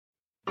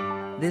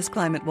This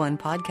Climate One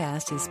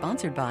podcast is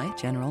sponsored by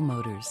General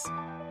Motors.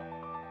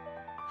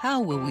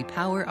 How will we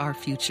power our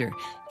future?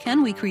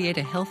 Can we create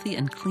a healthy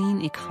and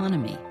clean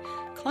economy?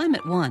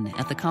 Climate One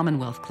at the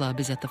Commonwealth Club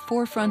is at the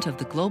forefront of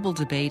the global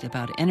debate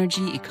about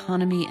energy,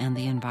 economy, and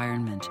the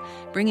environment.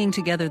 Bringing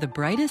together the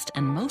brightest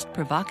and most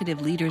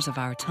provocative leaders of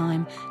our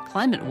time,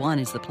 Climate One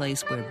is the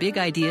place where big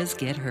ideas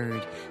get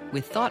heard.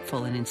 With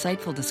thoughtful and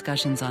insightful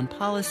discussions on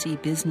policy,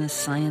 business,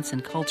 science,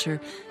 and culture,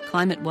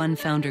 Climate One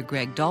founder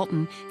Greg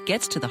Dalton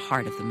gets to the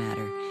heart of the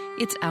matter.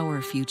 It's our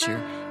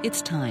future.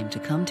 It's time to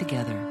come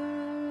together.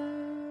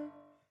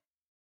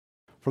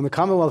 From the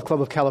Commonwealth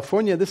Club of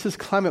California, this is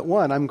Climate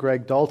One. I'm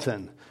Greg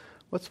Dalton.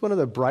 What's one of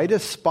the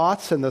brightest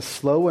spots in the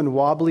slow and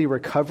wobbly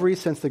recovery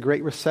since the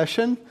Great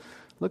Recession?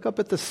 Look up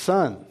at the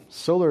sun.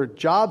 Solar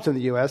jobs in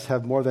the U.S.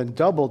 have more than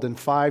doubled in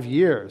 5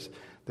 years.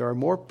 There are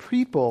more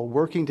people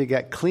working to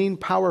get clean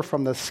power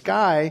from the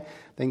sky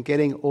than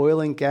getting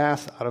oil and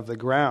gas out of the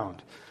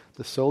ground.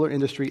 The solar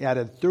industry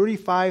added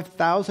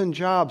 35,000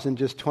 jobs in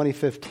just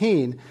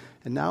 2015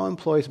 and now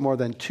employs more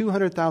than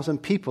 200,000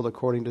 people,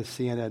 according to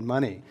CNN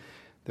Money.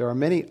 There are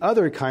many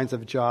other kinds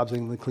of jobs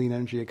in the clean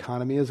energy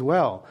economy as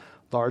well.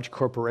 Large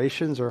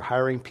corporations are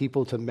hiring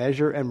people to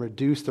measure and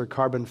reduce their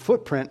carbon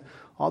footprint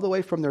all the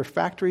way from their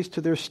factories to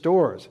their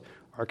stores.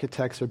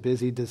 Architects are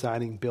busy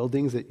designing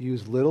buildings that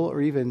use little or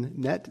even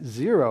net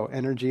zero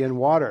energy and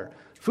water.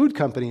 Food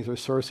companies are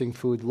sourcing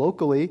food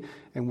locally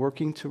and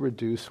working to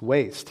reduce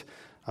waste.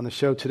 On the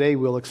show today,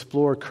 we'll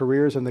explore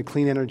careers in the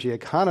clean energy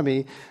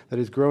economy that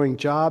is growing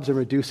jobs and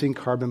reducing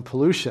carbon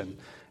pollution.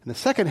 In the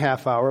second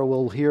half hour,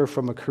 we'll hear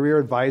from career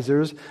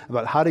advisors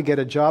about how to get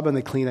a job in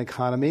the clean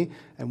economy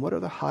and what are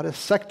the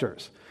hottest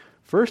sectors.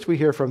 First, we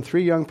hear from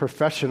 3 young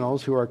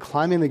professionals who are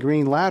climbing the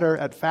green ladder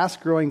at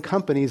fast-growing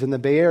companies in the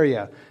Bay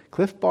Area: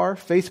 Cliff Bar,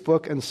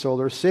 Facebook, and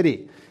Solar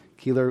City.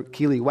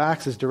 Keely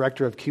Wax is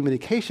Director of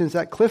Communications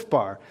at Cliff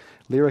Bar.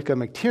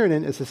 Lyrica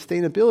McTiernan is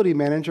Sustainability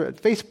Manager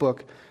at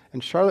Facebook.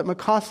 And Charlotte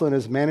McCausland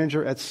is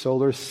Manager at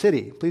Solar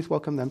City. Please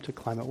welcome them to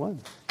Climate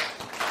One.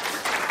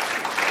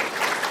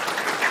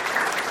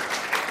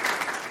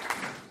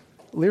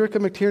 Lyrica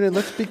McTiernan,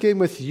 let's begin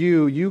with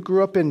you. You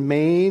grew up in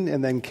Maine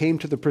and then came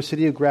to the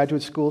Presidio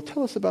Graduate School.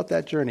 Tell us about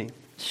that journey.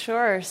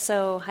 Sure.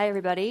 So, hi,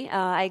 everybody.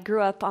 I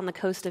grew up on the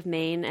coast of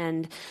Maine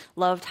and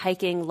loved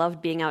hiking,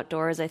 loved being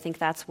outdoors. I think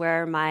that's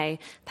where my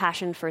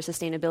passion for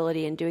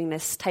sustainability and doing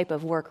this type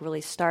of work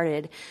really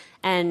started.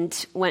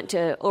 And went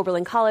to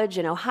Oberlin College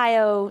in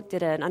Ohio,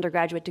 did an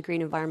undergraduate degree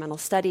in environmental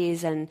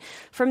studies, and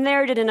from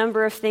there did a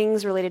number of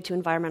things related to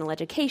environmental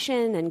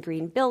education and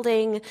green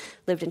building,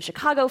 lived in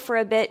Chicago for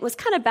a bit, was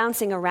kind of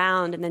bouncing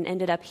around, and then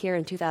ended up here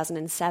in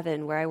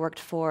 2007, where I worked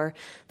for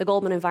the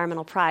Goldman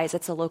Environmental Prize.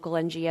 It's a local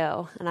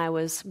NGO, and I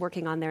was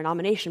working on their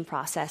nomination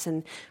process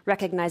and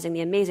recognizing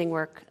the amazing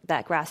work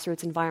that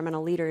grassroots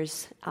environmental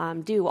leaders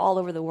do all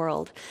over the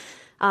world.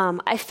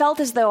 I felt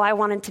as though I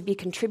wanted to be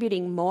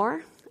contributing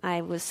more.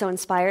 I was so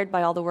inspired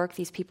by all the work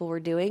these people were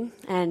doing.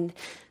 And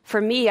for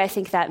me, I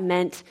think that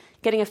meant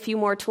getting a few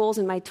more tools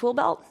in my tool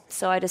belt.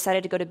 So I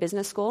decided to go to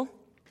business school.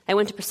 I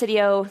went to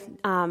Presidio,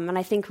 and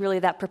I think really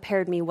that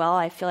prepared me well.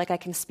 I feel like I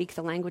can speak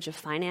the language of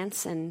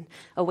finance in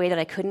a way that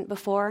I couldn't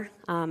before.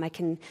 I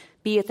can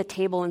be at the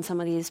table in some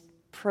of these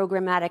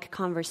programmatic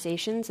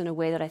conversations in a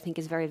way that I think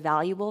is very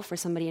valuable for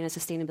somebody in a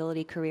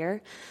sustainability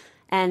career.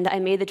 And I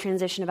made the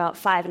transition about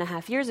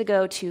 5.5 years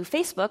ago to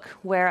Facebook,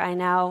 where I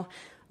now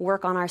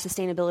work on our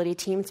sustainability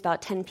team. It's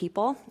about 10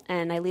 people,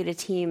 and I lead a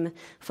team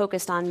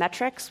focused on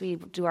metrics. We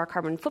do our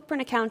carbon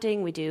footprint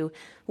accounting. We do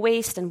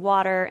waste and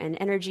water and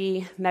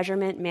energy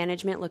measurement,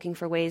 management, looking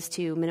for ways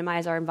to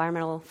minimize our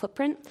environmental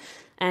footprint.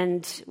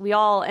 And we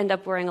all end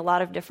up wearing a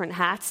lot of different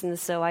hats, and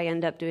so I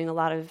end up doing a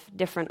lot of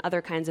different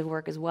other kinds of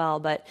work as well.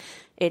 But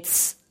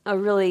it's a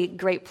really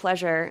great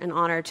pleasure and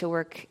honor to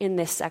work in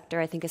this sector.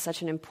 I think it's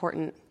such an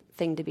important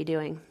thing to be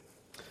doing.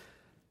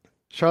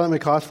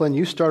 Charlotte McCausland,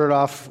 you started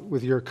off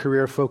with your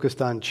career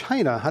focused on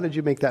China. How did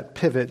you make that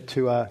pivot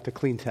to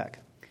clean tech?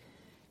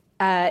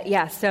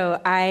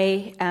 So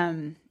I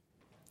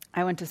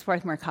went to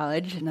Swarthmore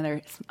College,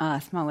 another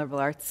small liberal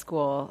arts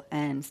school,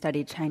 and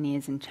studied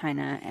Chinese in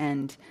China.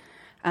 And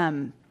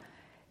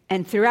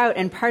throughout,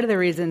 and part of the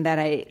reason that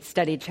I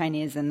studied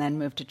Chinese and then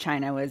moved to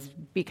China was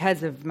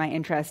because of my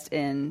interest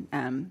in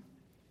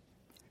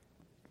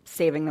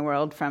saving the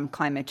world from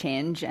climate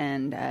change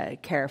and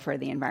care for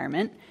the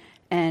environment.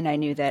 And I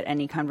knew that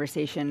any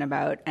conversation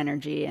about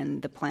energy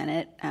and the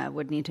planet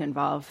would need to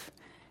involve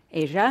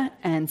Asia.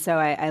 And so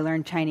I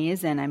learned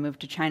Chinese, and I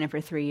moved to China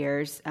for 3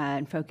 years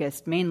and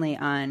focused mainly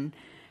on,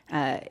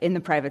 in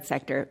the private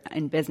sector,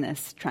 in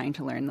business, trying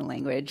to learn the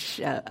language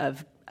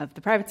of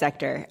the private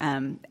sector.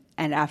 And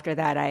after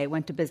that, I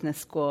went to business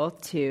school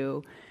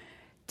to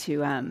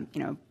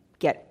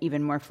get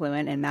even more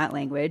fluent in that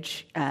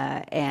language,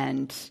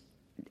 and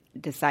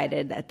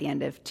decided at the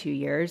end of 2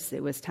 years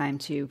it was time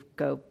to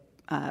go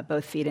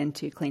both feet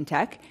into clean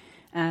tech.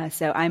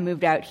 So I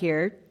moved out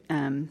here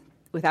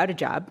without a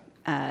job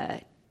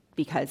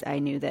because I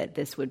knew that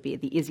this would be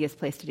the easiest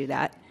place to do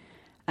that.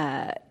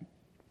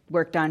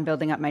 worked on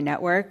building up my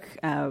network,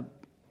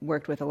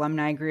 worked with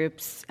alumni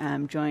groups,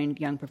 joined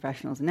Young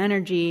Professionals in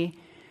Energy,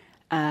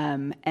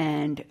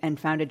 and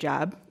found a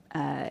job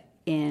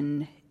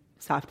in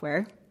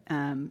software,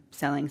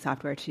 selling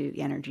software to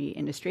the energy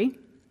industry.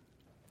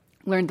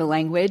 Learned the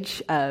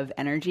language of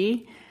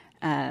energy,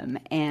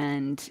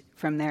 and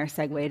from there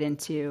segued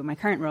into my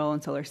current role in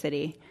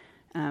SolarCity,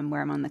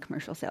 where I'm on the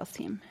commercial sales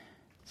team.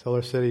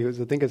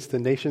 SolarCity, I think it's the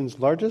nation's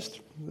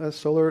largest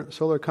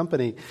solar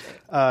company.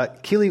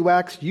 Keely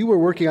Wax, you were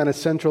working on a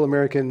Central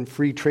American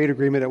Free Trade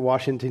Agreement at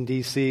Washington,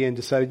 D.C., and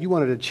decided you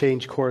wanted to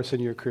change course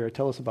in your career.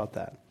 Tell us about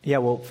that. Yeah,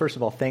 well, first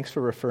of all, thanks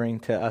for referring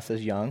to us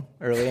as young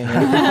early in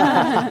your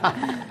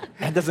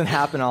That doesn't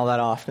happen all that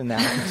often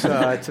now,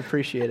 so it's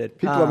appreciated.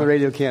 People on the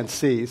radio can't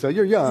see, so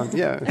you're young,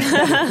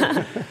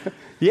 yeah.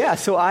 Yeah,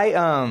 so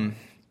I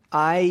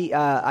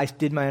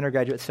did my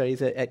undergraduate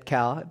studies at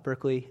Cal, at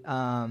Berkeley,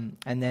 and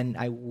then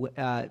I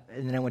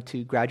went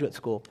to graduate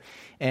school.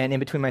 And in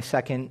between my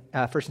first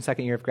and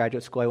second year of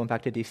graduate school, I went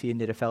back to D.C. and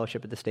did a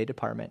fellowship at the State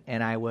Department.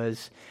 And I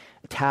was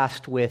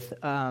tasked with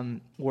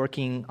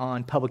working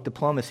on public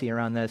diplomacy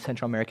around the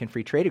Central American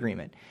Free Trade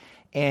Agreement.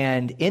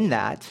 And in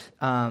that,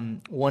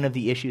 one of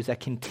the issues that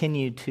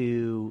continued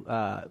to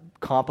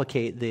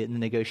complicate the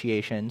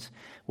negotiations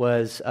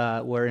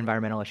were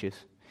environmental issues.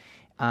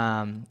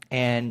 I'd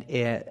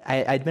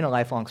been a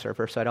lifelong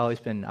surfer, so I'd always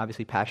been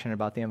obviously passionate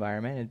about the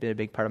environment. It'd been a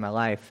big part of my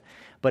life.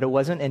 But it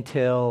wasn't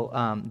until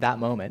that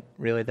moment,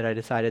 really, that I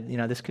decided,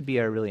 this could be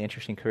a really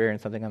interesting career and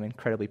something I'm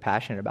incredibly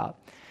passionate about.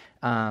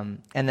 And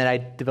that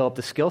I developed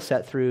a skill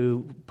set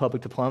through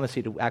public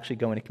diplomacy to actually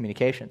go into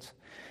communications.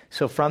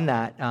 So from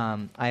that,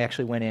 I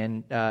actually went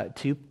in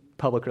to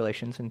public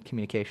relations and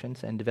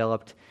communications and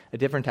developed a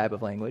different type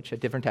of language, a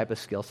different type of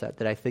skill set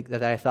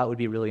that I thought would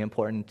be really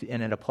important,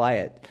 and then apply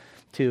it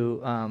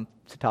to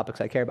topics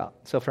I care about.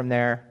 So from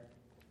there,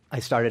 I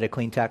started a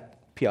clean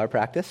tech PR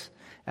practice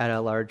at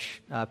a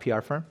large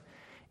PR firm.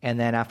 And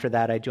then after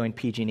that, I joined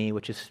PG&E,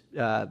 which is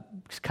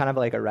kind of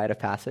like a rite of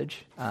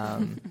passage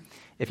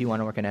if you want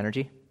to work in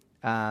energy,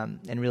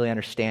 and really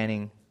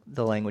understanding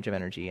the language of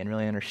energy and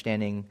really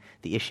understanding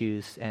the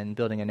issues and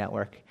building a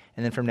network.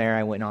 And then from there,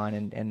 I went on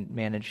and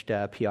managed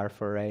PR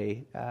for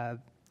a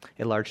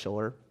large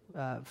solar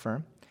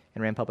firm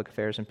and ran public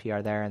affairs and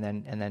PR there, and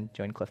then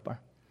joined Cliff Bar.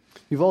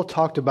 You've all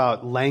talked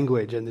about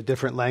language and the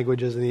different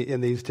languages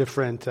in these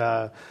different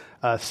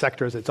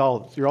sectors.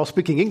 You're all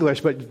speaking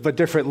English, but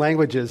different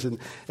languages. And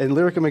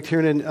Lyrica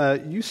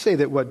McTiernan, you say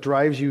that what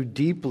drives you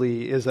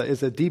deeply is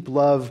a deep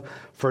love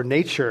for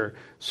nature.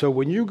 So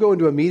when you go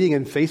into a meeting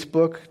in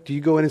Facebook, do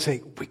you go in and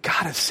say, "We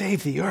gotta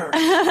save the earth"?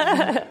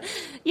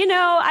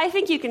 I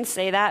think you can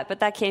say that, but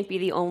that can't be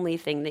the only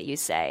thing that you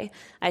say.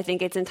 I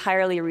think it's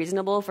entirely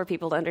reasonable for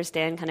people to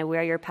understand kind of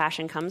where your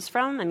passion comes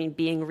from. I mean,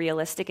 being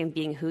realistic and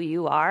being who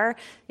you are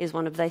is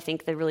one of, I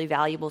think, the really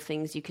valuable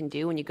things you can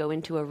do when you go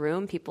into a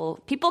room.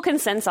 People can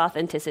sense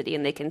authenticity,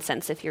 and they can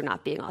sense if you're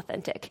not being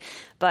authentic.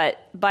 But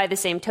by the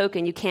same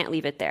token, you can't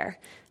leave it there,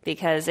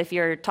 because if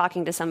you're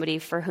talking to somebody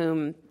for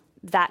whom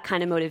that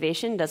kind of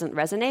motivation doesn't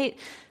resonate,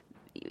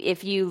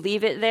 if you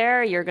leave it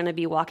there, you're going to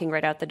be walking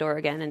right out the door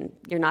again, and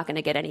you're not going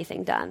to get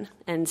anything done.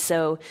 And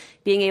so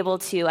being able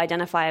to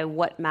identify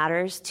what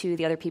matters to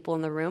the other people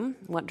in the room,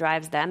 what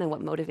drives them and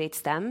what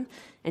motivates them,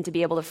 and to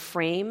be able to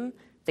frame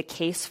the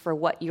case for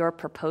what you're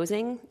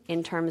proposing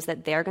in terms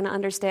that they're going to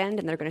understand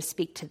and they're going to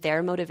speak to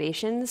their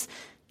motivations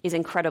is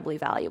incredibly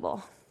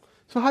valuable.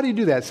 So how do you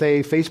do that?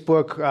 Say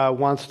Facebook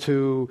wants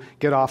to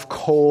get off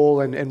coal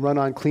and run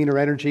on cleaner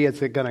energy. It's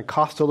going to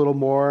cost a little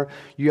more.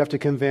 You have to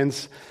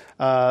convince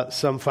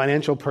some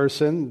financial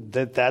person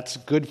that that's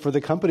good for the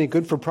company,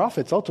 good for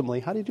profits, ultimately.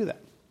 How do you do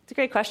that? It's a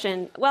great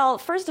question. Well,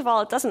 first of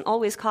all, it doesn't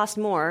always cost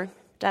more.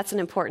 That's an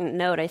important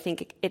note. I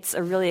think it's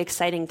a really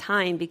exciting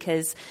time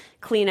because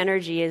clean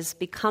energy is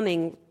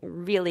becoming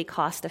really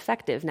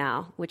cost-effective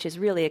now, which is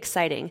really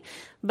exciting.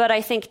 But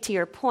I think, to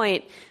your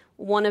point,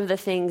 one of the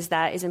things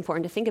that is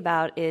important to think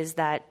about is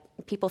that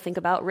people think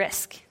about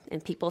risk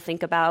and people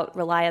think about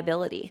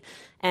reliability.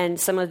 And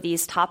some of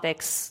these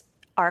topics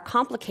are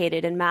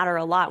complicated and matter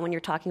a lot when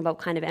you're talking about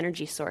what kind of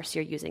energy source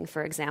you're using,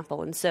 for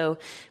example. And so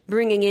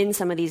bringing in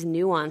some of these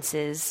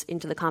nuances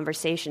into the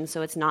conversation,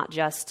 so it's not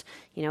just,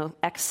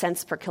 X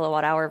cents per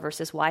kilowatt hour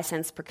versus Y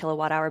cents per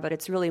kilowatt hour, but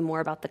it's really more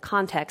about the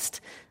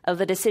context of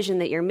the decision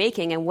that you're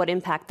making and what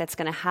impact that's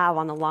going to have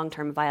on the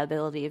long-term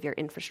viability of your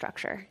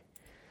infrastructure.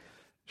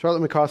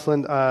 Charlotte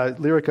McCausland,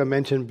 Lyrica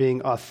mentioned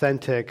being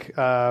authentic.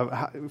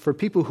 For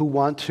people who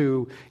want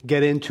to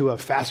get into a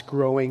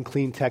fast-growing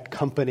clean tech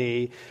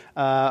company,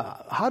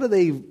 how do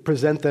they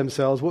present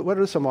themselves? What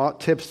are some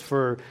tips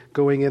for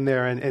going in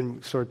there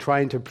and sort of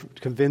trying to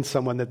convince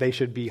someone that they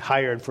should be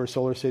hired for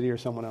SolarCity or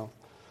someone else?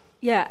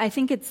 Yeah, I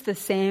think it's the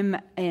same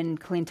in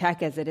clean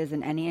tech as it is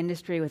in any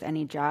industry with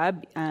any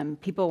job.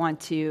 People want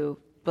to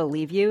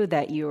believe you,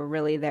 that you are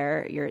really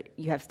there,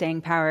 you have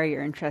staying power,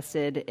 you're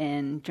interested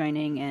in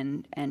joining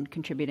and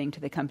contributing to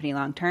the company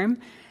long term.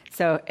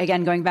 So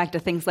again, going back to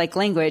things like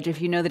language,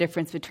 if you know the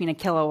difference between a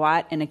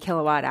kilowatt and a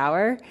kilowatt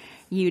hour,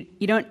 you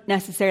don't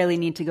necessarily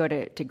need to go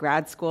to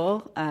grad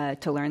school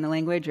to learn the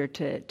language or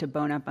to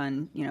bone up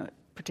on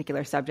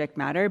particular subject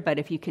matter. But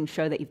if you can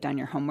show that you've done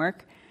your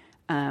homework,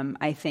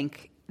 I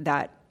think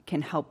that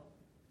can help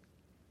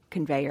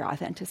convey your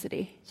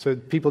authenticity. So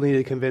people need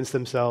to convince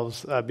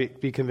themselves,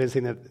 be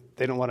convincing that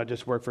they don't want to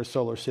just work for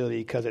SolarCity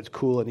because it's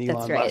cool and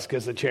Elon Musk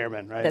is the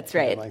chairman, right? That's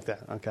Something right. like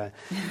that. Okay.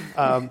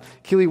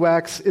 Keely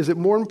Wax, is it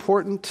more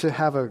important to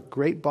have a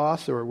great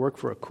boss or work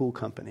for a cool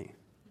company?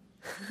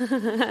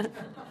 Well,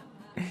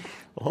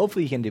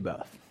 hopefully you can do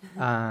both.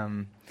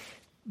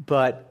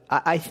 But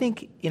I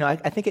think,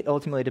 I think it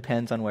ultimately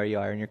depends on where you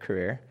are in your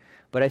career.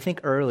 But I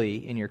think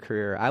early in your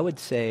career, I would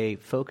say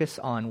focus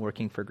on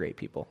working for great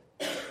people.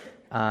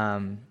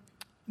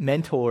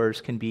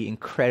 Mentors can be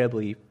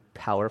incredibly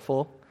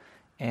powerful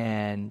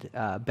and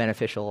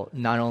beneficial,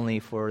 not only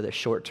for the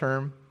short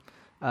term,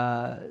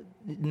 not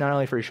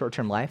only for your short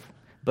term life,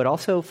 but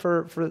also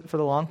for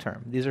the long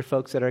term. These are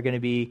folks that are going to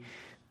be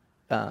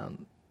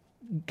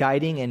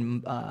guiding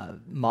and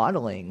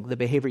modeling the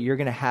behavior you're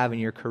going to have in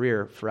your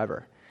career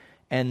forever.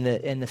 And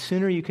the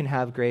sooner you can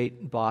have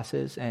great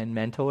bosses and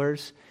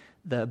mentors,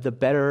 the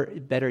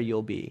better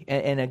you'll be.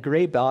 And a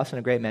great boss and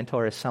a great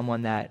mentor is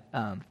someone that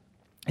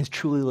is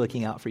truly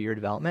looking out for your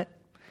development,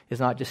 is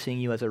not just seeing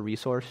you as a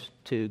resource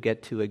to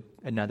get to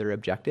another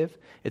objective.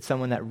 It's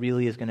someone that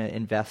really is going to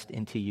invest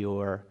into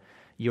your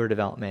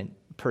development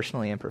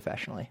personally and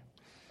professionally.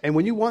 And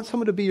when you want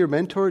someone to be your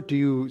mentor, do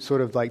you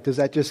sort of does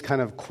that just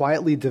kind of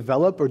quietly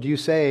develop, or do you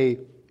say,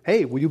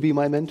 hey, will you be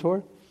my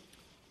mentor?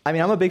 I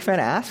mean, I'm a big fan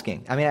of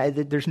asking. I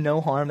mean, there's no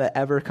harm that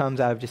ever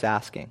comes out of just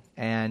asking.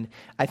 And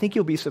I think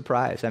you'll be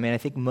surprised. I mean, I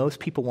think most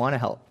people want to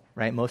help,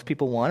 right? Most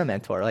people want a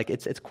mentor.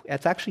 It's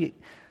actually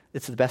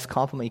the best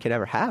compliment you could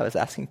ever have is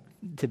asking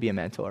to be a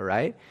mentor,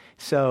 right?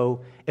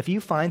 So if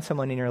you find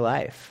someone in your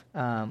life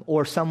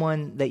or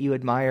someone that you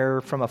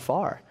admire from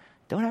afar,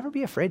 don't ever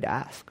be afraid to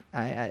ask.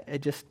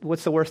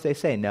 What's the worst they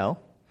say? No.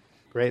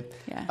 Great.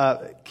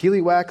 Yeah.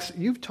 Keely Wax,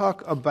 you've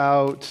talked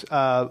about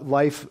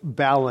life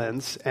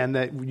balance and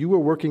that you were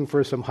working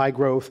for some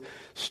high-growth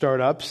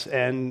startups,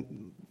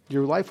 and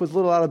your life was a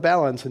little out of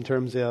balance in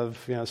terms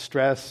of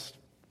stress,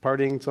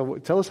 partying. So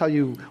tell us how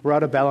you were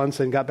out of balance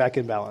and got back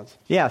in balance.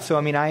 Yeah. So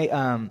I mean,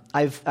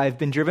 I've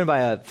been driven by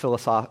a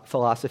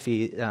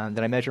philosophy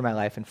that I measure my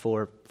life in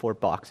four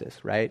boxes,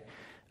 right?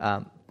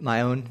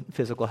 My own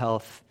physical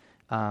health,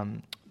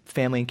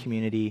 family and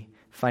community,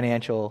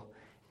 financial,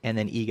 and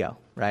then ego,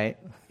 right?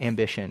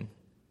 Ambition,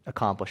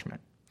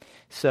 accomplishment.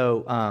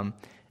 So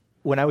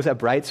when I was at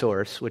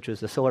BrightSource, which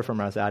was the solar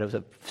firm I was at, it was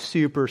a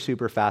super,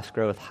 super fast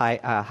growth.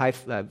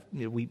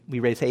 We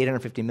raised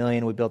 $850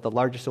 million. We built the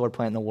largest solar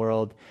plant in the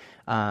world.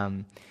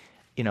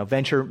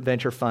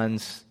 Venture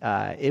funds.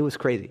 It was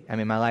crazy. I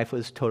mean, my life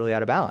was totally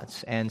out of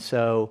balance. And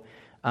so,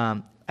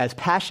 as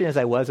passionate as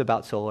I was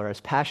about solar,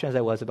 as passionate as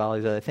I was about all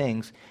these other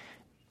things,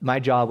 my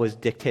job was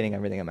dictating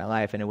everything in my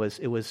life, and it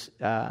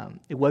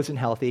wasn't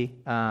healthy.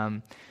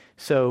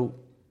 So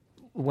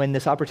when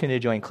this opportunity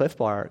to join Cliff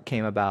Bar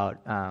came about,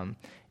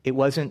 it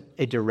wasn't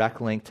a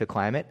direct link to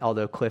climate,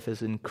 although Cliff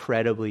is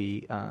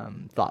incredibly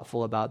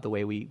thoughtful about the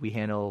way we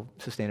handle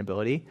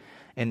sustainability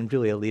and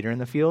really a leader in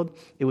the field.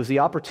 It was the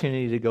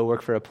opportunity to go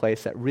work for a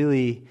place that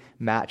really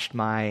matched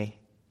my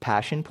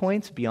passion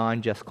points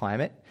beyond just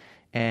climate,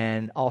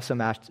 and also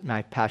matched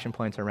my passion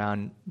points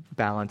around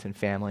balance and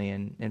family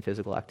and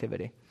physical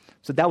activity.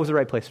 So that was the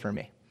right place for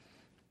me.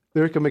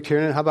 Lyrica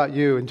McKiernan, how about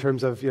you in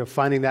terms of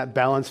finding that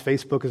balance?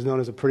 Facebook is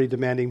known as a pretty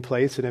demanding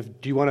place,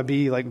 and do you want to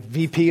be like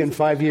VP in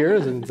 5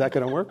 years, and is that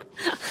going to work?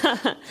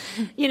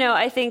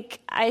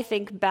 I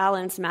think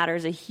balance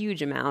matters a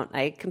huge amount.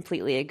 I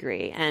completely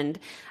agree, and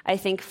I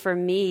think for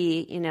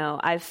me,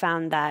 I've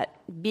found that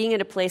being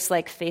at a place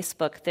like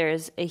Facebook,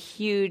 there's a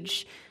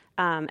huge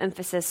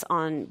emphasis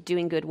on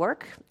doing good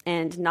work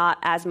and not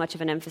as much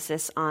of an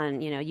emphasis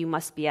on, you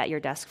must be at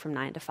your desk from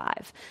 9 to 5.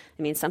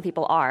 I mean, some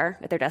people are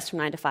at their desk from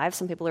 9 to 5.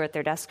 Some people are at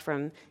their desk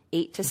from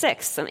 8 to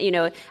 6.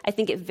 I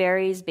think it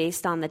varies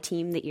based on the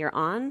team that you're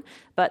on,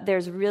 but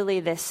there's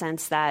really this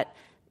sense that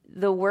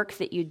the work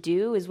that you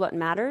do is what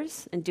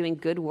matters, and doing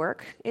good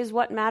work is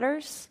what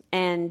matters,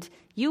 and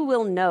you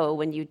will know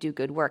when you do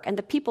good work, and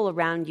the people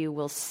around you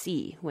will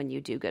see when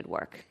you do good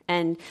work.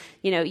 And,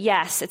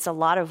 yes, it's a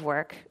lot of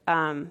work,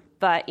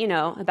 but,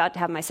 about to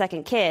have my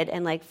second kid,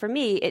 and, for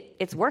me,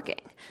 it's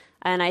working.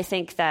 And I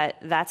think that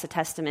that's a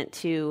testament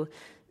to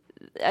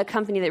a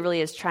company that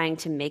really is trying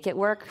to make it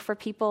work for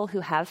people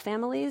who have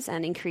families,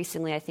 and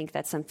increasingly I think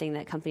that's something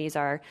that companies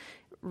are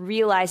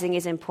realizing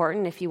is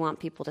important if you want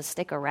people to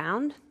stick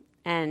around.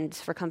 And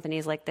for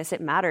companies like this,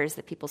 it matters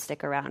that people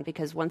stick around,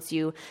 because once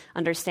you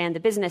understand the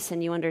business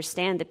and you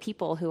understand the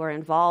people who are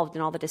involved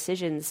in all the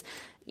decisions,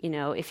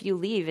 if you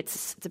leave,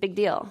 it's a big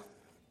deal.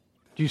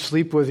 Do you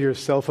sleep with your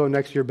cell phone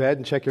next to your bed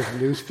and check your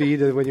news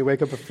feed when you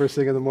wake up the first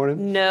thing in the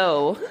morning?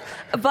 No,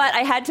 but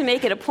I had to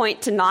make it a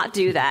point to not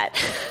do that.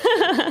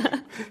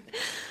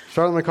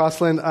 Charlotte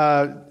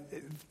McCausland,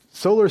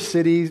 Solar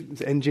City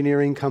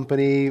engineering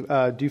company.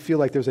 Do you feel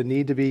like there's a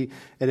need to be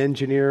an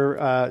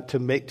engineer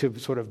to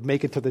sort of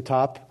make it to the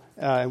top?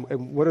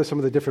 And what are some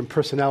of the different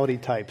personality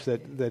types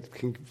that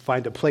can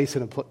find a place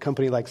in a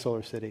company like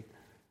Solar City?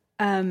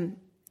 I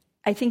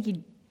think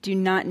you do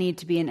not need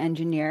to be an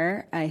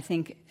engineer. I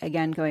think,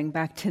 again, going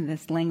back to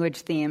this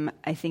language theme,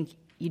 I think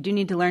you do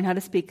need to learn how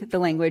to speak the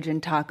language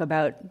and talk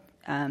about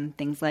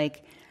things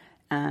like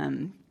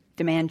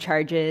demand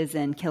charges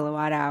and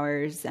kilowatt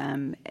hours.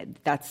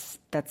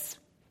 That's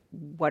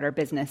what our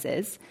business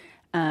is.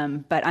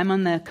 But I'm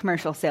on the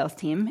commercial sales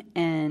team,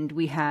 and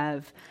we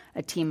have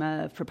a team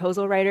of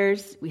proposal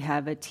writers. We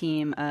have a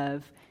team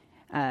of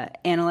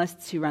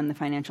analysts who run the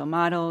financial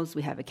models.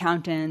 We have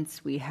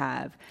accountants. We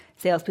have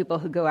salespeople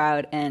who go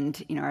out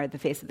and are the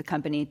face of the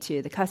company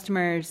to the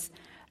customers.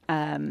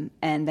 And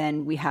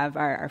then we have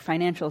our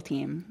financial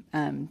team.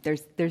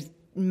 There's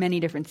many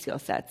different skill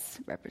sets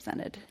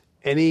represented.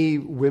 Any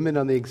women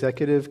on the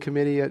executive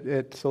committee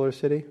at Solar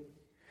City?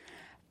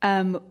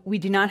 We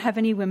do not have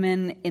any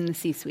women in the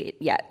C-suite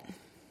yet,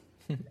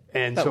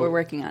 but we're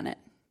working on it.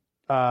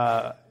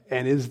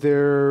 And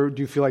do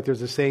you feel like there's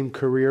the same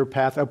career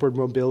path, upward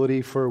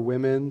mobility for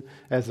women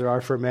as there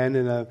are for men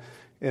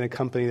in a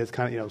company that's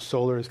kind of,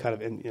 solar is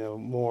kind of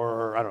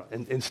more,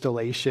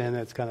 installation,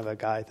 it's kind of a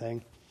guy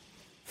thing?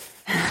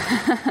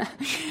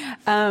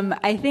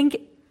 I think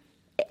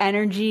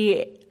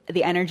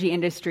the energy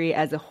industry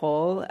as a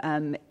whole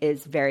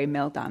is very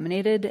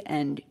male-dominated,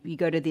 and you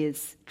go to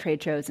these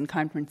trade shows and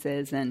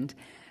conferences, and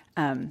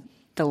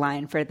the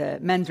line for the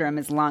men's room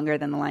is longer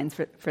than the lines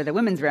for the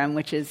women's room,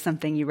 which is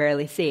something you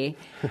rarely see.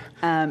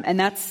 And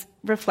that's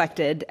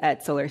reflected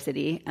at Solar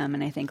City,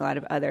 and I think a lot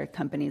of other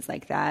companies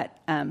like that.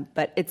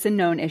 But it's a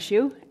known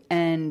issue,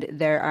 and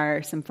there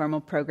are some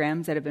formal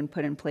programs that have been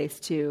put in place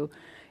to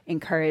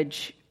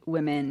encourage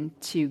women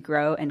to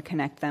grow and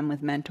connect them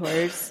with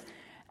mentors.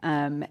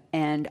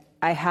 And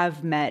I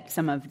have met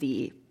some of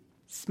the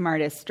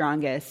smartest,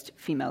 strongest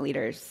female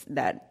leaders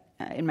that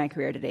in my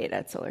career to date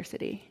at Solar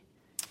City.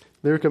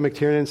 Lyrica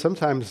McTiernan,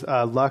 sometimes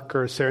luck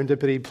or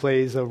serendipity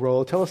plays a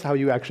role. Tell us how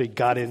you actually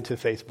got into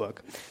Facebook.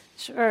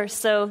 Sure.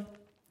 So,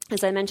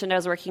 as I mentioned, I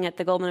was working at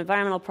the Goldman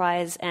Environmental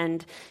Prize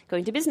and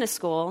going to business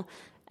school.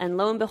 And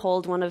lo and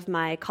behold, one of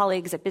my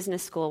colleagues at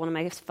business school, one of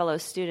my fellow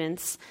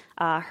students,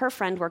 her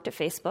friend worked at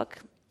Facebook.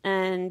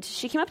 And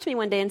she came up to me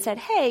one day and said,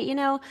 hey,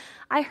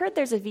 I heard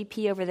there's a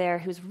VP over there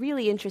who's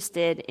really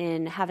interested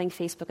in having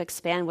Facebook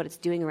expand what it's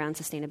doing around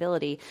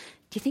sustainability.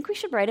 Do you think we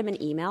should write him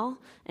an email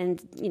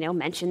and,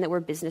 mention that we're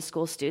business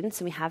school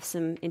students and we have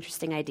some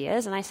interesting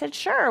ideas? And I said,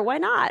 sure, why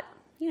not?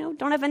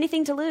 Don't have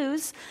anything to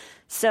lose.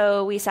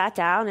 So we sat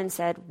down and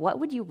said, what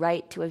would you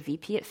write to a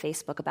VP at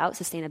Facebook about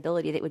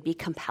sustainability that would be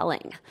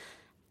compelling?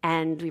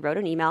 And we wrote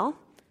an email,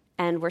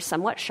 and were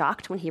somewhat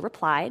shocked when he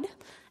replied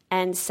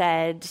and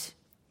said,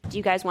 do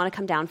you guys want to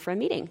come down for a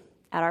meeting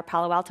at our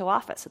Palo Alto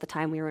office? At the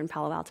time, we were in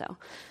Palo Alto.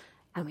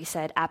 And we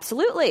said,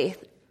 absolutely.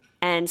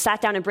 And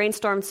sat down and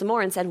brainstormed some more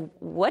and said,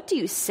 what do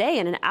you say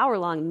in an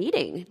hour-long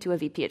meeting to a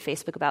VP at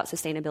Facebook about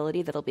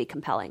sustainability that'll be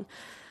compelling?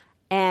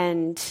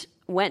 And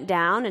went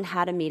down and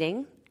had a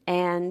meeting,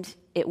 and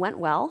it went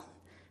well.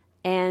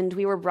 And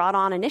we were brought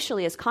on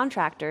initially as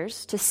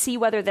contractors to see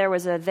whether there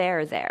was a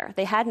there.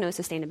 They had no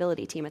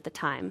sustainability team at the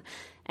time.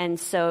 And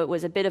so it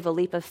was a bit of a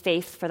leap of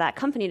faith for that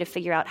company to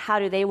figure out how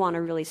do they want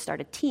to really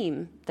start a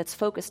team that's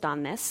focused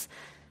on this.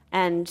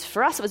 And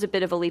for us, it was a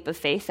bit of a leap of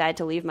faith. I had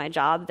to leave my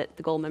job at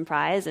the Goldman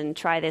Prize and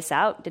try this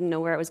out. Didn't know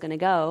where it was going to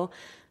go.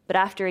 But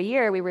after a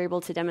year, we were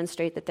able to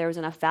demonstrate that there was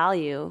enough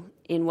value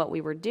in what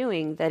we were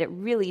doing that it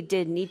really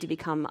did need to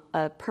become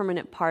a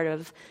permanent part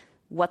of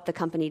what the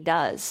company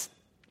does.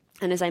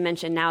 And as I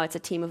mentioned, now it's a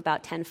team of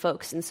about 10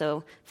 folks. And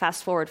so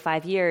fast forward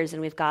 5 years,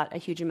 and we've got a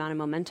huge amount of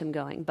momentum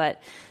going.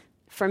 But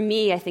for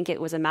me, I think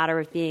it was a matter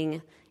of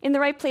being in the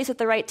right place at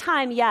the right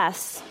time,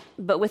 yes,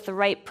 but with the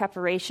right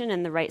preparation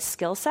and the right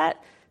skill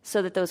set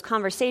so that those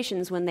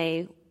conversations, when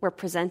they were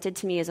presented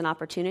to me as an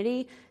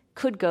opportunity,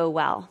 could go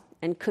well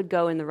and could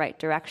go in the right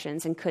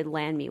directions and could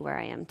land me where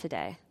I am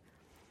today.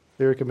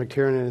 Lyrica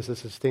McTiernan is the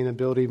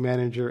sustainability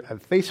manager at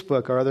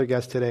Facebook. Our other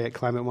guests today at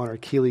Climate One are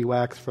Keely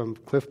Wax from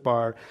Cliff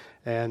Bar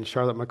and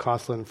Charlotte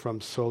McCausland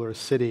from Solar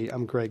City.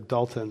 I'm Greg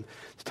Dalton.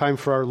 It's time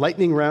for our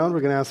lightning round.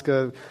 We're going to ask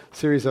a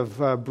series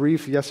of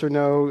brief yes or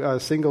no,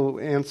 single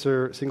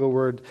answer, single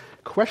word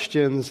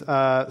questions,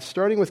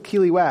 starting with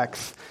Keely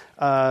Wax.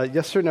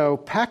 Yes or no,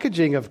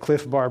 packaging of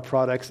Cliff Bar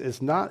products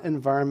is not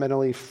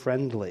environmentally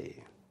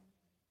friendly.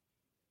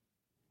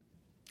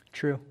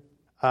 True.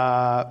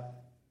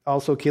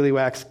 Also, Keely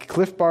Wax,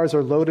 Cliff Bars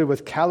are loaded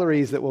with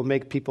calories that will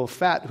make people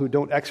fat who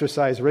don't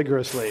exercise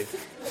rigorously.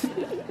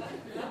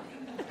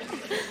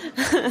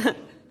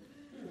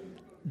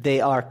 They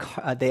are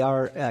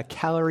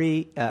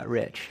calorie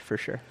rich, for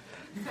sure.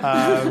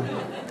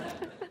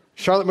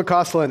 Charlotte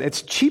McCausland,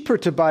 it's cheaper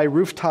to buy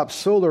rooftop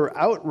solar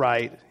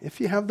outright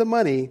if you have the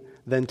money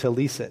than to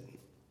lease it.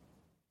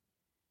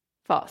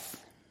 False.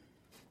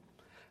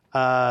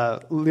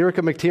 Lyrica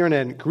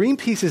McTiernan,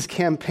 Greenpeace's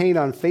campaign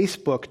on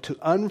Facebook to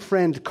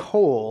unfriend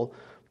coal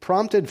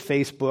prompted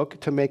Facebook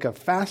to make a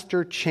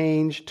faster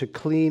change to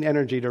clean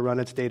energy to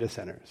run its data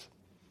centers.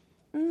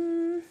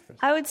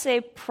 I would say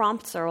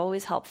prompts are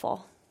always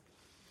helpful.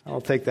 I'll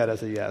take that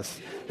as a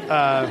yes.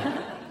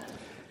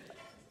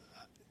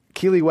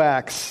 Keely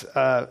Wax,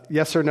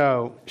 yes or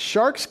no?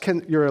 Sharks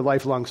can, you're a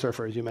lifelong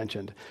surfer, as you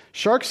mentioned.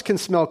 Sharks can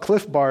smell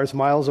Cliff Bars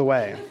miles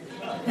away.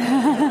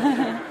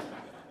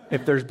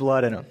 If there's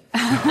blood in them.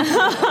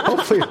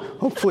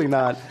 Hopefully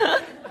not.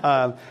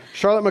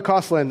 Charlotte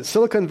McCausland,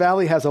 Silicon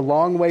Valley has a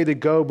long way to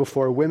go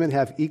before women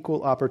have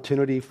equal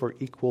opportunity for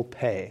equal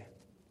pay.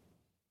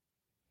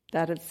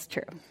 That is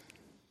true.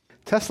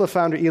 Tesla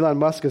founder Elon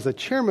Musk is the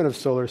chairman of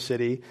Solar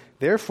City.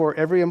 Therefore,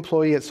 every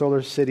employee at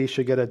Solar City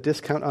should get a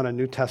discount on a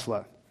new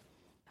Tesla.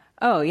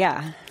 Oh,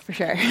 yeah, for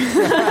sure. Maybe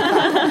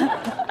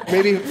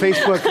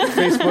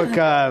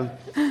Facebook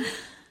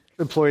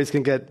employees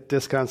can get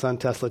discounts on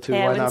Tesla, too.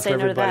 Hey, Why not for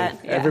everybody?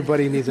 Yeah.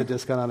 Everybody needs a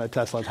discount on a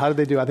Tesla. How did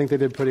they do? I think they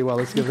did pretty well.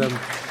 Let's give them...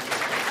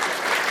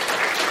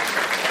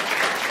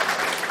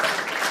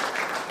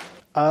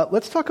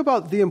 Let's talk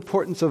about the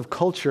importance of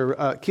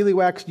culture. Keely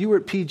Wax, you were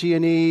at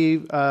PG&E.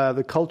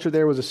 The culture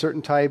there was a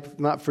certain type,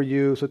 not for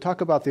you. So talk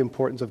about the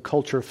importance of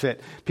culture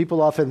fit.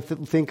 People often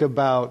think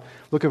about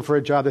looking for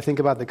a job. They think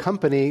about the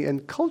company,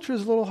 and culture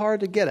is a little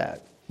hard to get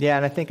at. Yeah,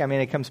 and I think,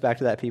 it comes back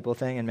to that people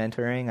thing and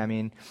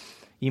mentoring.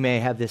 You may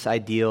have this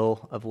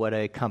ideal of what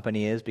a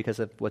company is because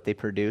of what they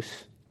produce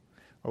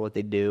or what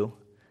they do,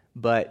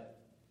 but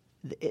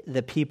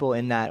the people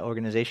in that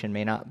organization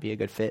may not be a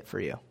good fit for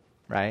you,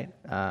 right?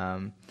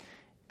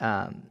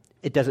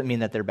 It doesn't mean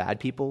that they're bad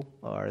people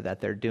or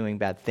that they're doing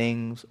bad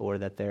things or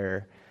that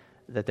they're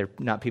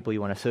not people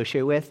you want to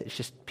associate with. It's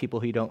just people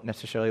who you don't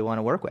necessarily want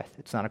to work with.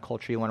 It's not a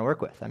culture you want to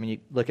work with. You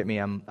look at me,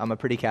 I'm a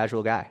pretty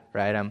casual guy,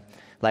 right? I'm a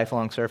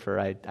lifelong surfer.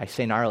 I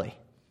say gnarly,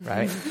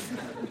 right?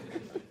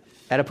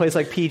 At a place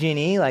like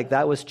PG&E,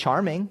 that was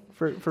charming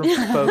for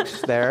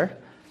folks there.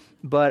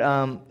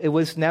 But it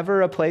was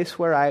never a place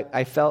where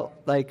I felt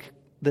like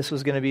this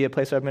was going to be a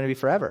place where I'm going to be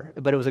forever.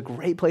 But it was a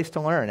great place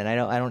to learn, and I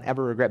don't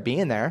ever regret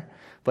being there.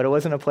 But it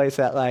wasn't a place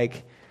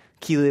that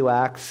Keely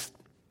Wax,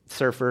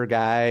 surfer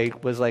guy,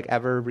 was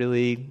ever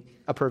really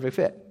a perfect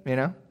fit, you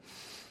know?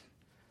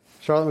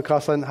 Charlotte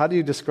McCausland, how do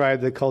you describe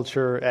the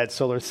culture at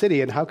Solar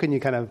City, and how can you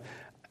kind of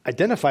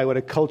identify what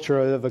a culture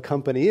of a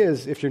company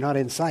is if you're not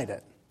inside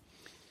it?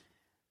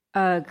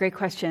 Great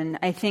question.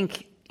 I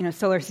think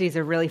Solar City is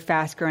a really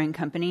fast-growing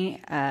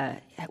company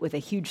with a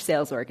huge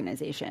sales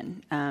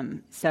organization.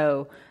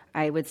 So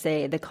I would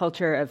say the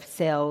culture of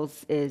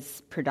sales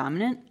is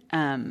predominant.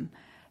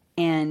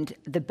 And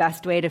the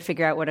best way to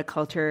figure out what a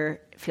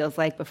culture feels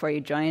like before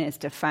you join is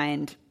to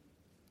find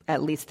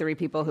at least 3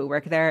 people who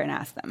work there and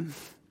ask them.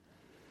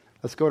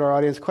 Let's go to our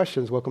audience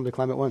questions. Welcome to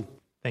Climate One.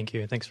 Thank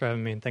you. Thanks for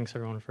having me, and thanks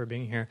everyone for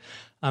being here.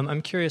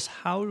 I'm curious,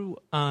 how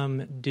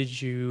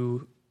did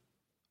you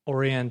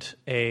orient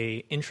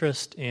a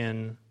interest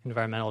in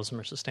environmentalism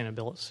or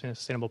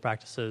sustainable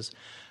practices?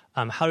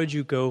 How did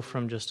you go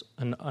from just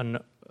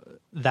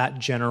that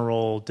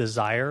general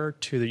desire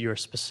to your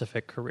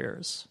specific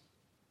careers?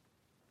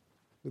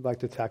 We'd like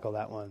to tackle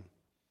that one.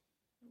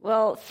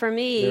 Well, for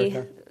me,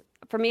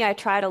 Lyrica? I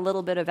tried a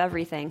little bit of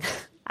everything.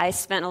 I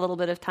spent a little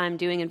bit of time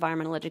doing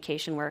environmental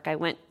education work. I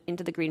went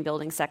into the green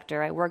building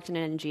sector. I worked in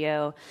an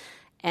NGO.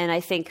 And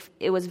I think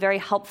it was very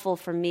helpful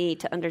for me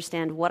to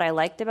understand what I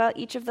liked about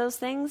each of those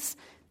things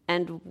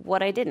and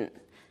what I didn't.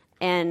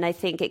 And I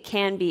think it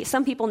can be,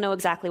 some people know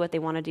exactly what they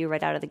want to do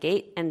right out of the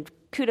gate, and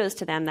kudos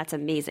to them, that's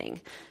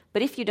amazing.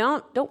 But if you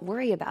don't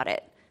worry about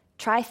it.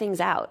 Try things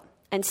out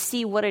and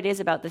see what it is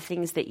about the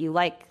things that you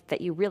like,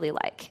 that you really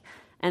like.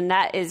 And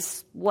that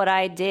is what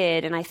I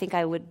did, and I think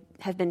I would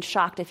have been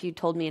shocked if you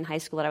told me in high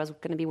school that I was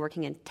going to be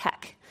working in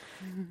tech.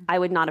 I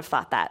would not have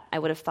thought that. I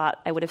would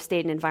have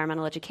stayed in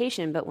environmental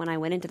education, but when I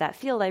went into that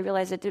field, I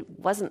realized that it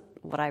wasn't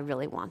what I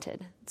really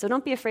wanted. So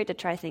don't be afraid to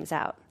try things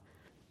out.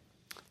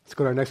 Let's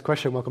go to our next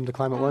question. Welcome to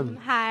Climate One.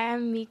 Hi,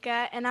 I'm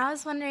Mika, and I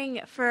was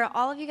wondering, for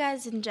all of you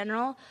guys in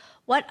general,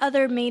 what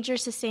other major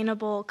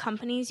sustainable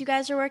companies you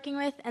guys are working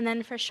with? And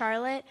then for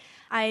Charlotte,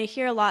 I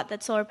hear a lot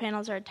that solar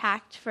panels are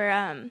attacked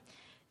for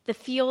the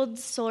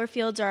fields. Solar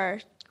fields are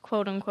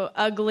quote-unquote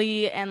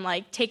ugly and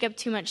take up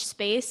too much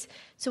space.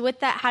 So with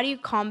that, how do you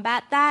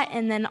combat that?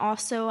 And then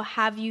also,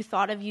 have you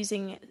thought of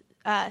using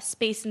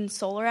space in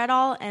solar at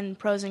all, and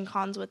pros and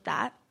cons with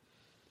that?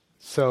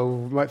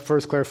 So might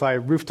first clarify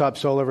rooftop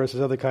solar versus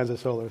other kinds of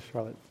solar,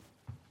 Charlotte.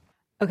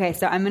 Okay,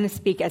 so I'm going to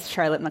speak as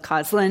Charlotte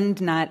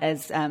McCausland, not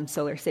as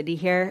Solar City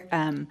here.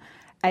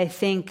 I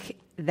think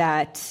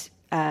that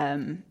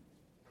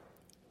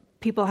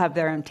people have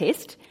their own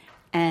taste,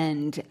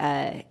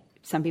 and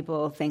some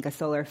people think a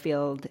solar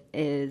field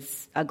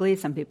is ugly,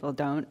 some people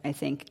don't. I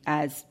think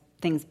as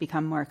things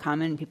become more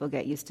common, people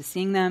get used to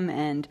seeing them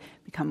and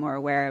become more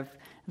aware of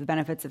the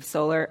benefits of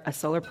a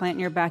solar plant in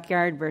your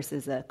backyard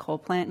versus a coal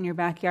plant in your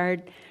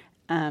backyard,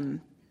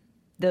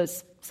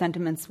 those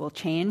sentiments will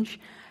change.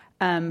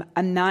 I'm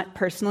not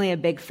personally a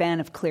big fan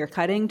of clear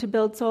cutting to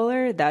build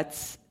solar.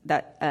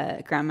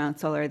 Ground mount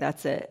solar.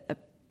 That's a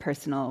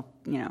personal,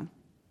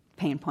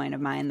 pain point of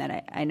mine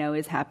that I know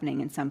is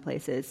happening in some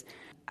places.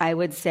 I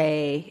would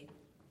say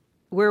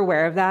we're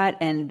aware of that,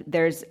 and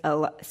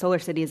Solar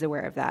City is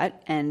aware of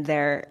that, and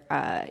there,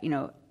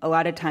 a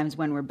lot of times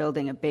when we're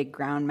building a big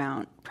ground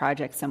mount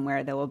project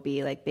somewhere, there will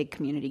be like big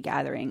community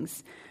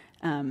gatherings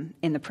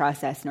in the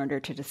process in order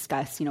to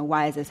discuss,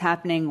 why is this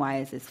happening? Why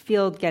is this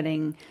field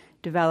getting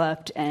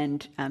developed?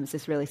 And is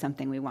this really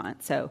something we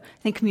want? So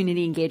I think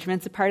community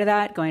engagement's a part of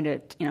that, going to,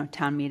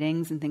 town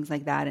meetings and things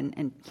like that,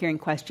 and hearing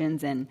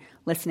questions and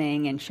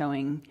listening and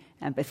showing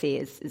empathy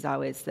is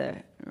always the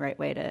right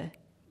way to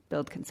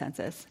build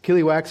consensus.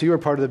 Keely Wax, you were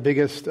part of the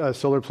biggest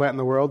solar plant in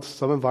the world.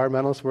 Some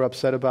environmentalists were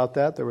upset about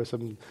that. There were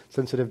some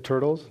sensitive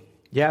turtles.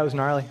 Yeah, it was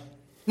gnarly.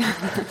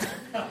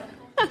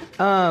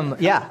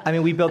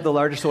 We built the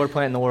largest solar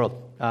plant in the world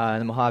in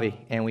the Mojave,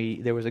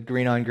 and there was a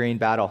green-on-green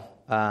battle.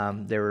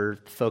 There were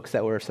folks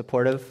that were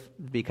supportive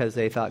because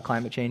they thought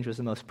climate change was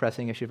the most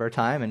pressing issue of our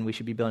time and we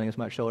should be building as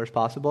much solar as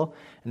possible.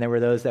 And there were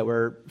those that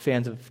were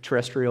fans of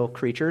terrestrial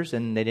creatures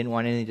and they didn't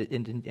want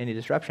any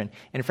disruption.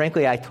 And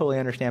frankly, I totally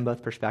understand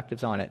both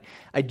perspectives on it.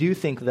 I do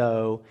think,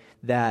 though,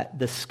 that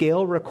the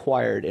scale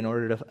required in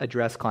order to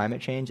address climate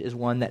change is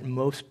one that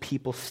most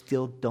people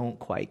still don't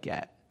quite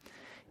get.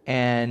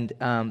 And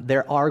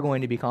there are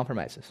going to be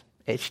compromises.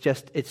 It's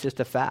just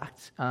a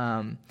fact.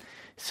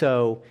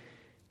 So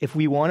if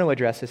we want to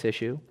address this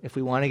issue, if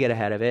we want to get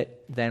ahead of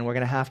it, then we're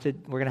going to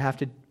have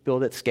to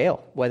build at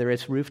scale, whether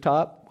it's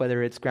rooftop,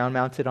 whether it's ground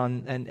mounted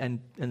in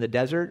the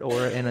desert,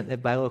 or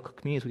by local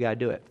communities. We got to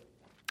do it.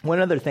 One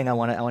other thing I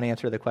want to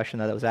answer the question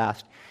that was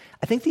asked.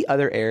 I think the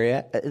other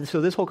area. So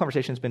this whole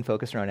conversation has been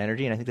focused around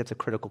energy, and I think that's a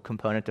critical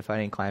component to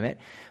fighting climate.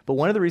 But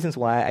one of the reasons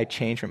why I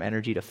changed from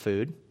energy to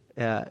food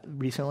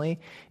recently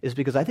is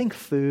because I think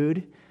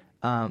food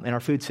and our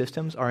food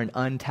systems are an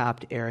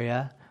untapped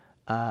area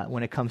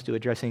when it comes to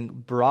addressing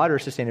broader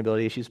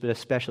sustainability issues, but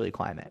especially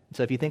climate.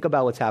 So if you think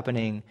about what's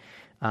happening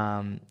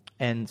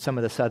in some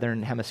of the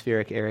southern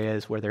hemispheric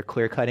areas where they're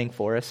clear-cutting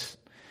forests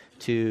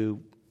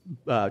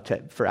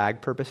for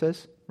ag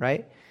purposes,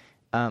 right?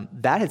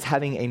 That is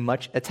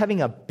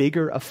having a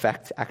bigger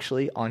effect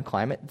actually on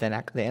climate than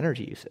the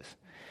energy uses.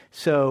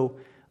 So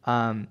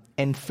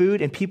and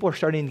food, and people are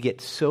starting to get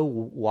so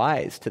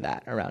wise to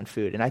that around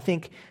food. And I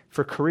think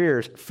for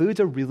careers, food's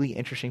a really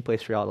interesting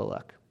place for y'all to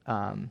look.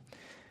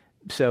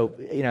 So,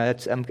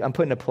 I'm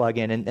putting a plug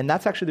in, and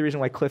that's actually the reason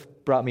why Cliff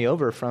brought me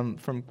over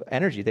from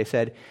energy. They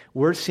said,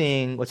 we're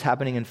seeing what's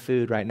happening in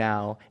food right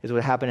now is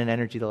what happened in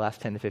energy the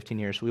last 10 to 15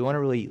 years. So we want to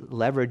really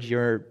leverage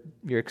your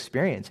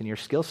experience and your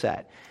skill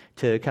set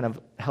to kind of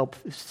help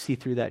see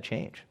through that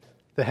change.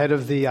 The head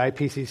of the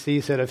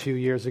IPCC said a few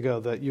years ago,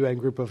 the UN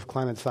group of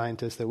climate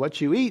scientists, that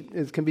what you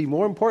eat can be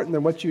more important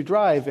than what you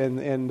drive.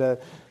 And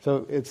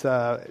so it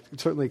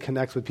certainly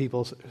connects with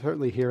people,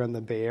 certainly here in the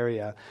Bay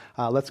Area.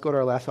 Let's go to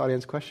our last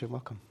audience question.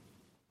 Welcome.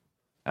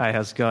 Hi,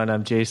 how's it going?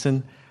 I'm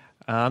Jason.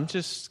 I'm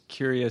just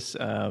curious.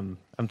 I'm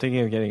thinking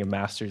of getting a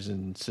master's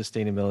in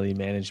sustainability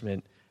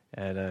management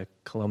at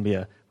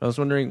Columbia. I was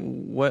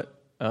wondering what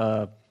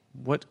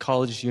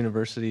colleges,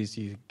 universities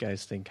do you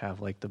guys think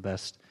have like the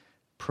best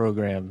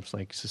programs,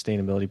 like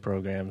sustainability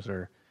programs,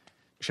 or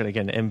should I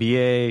get an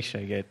MBA?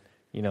 Should I get,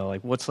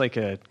 what's like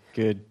a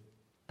good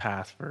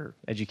path for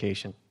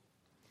education?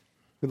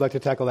 We'd like to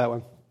tackle that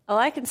one. Well,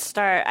 I can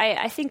start.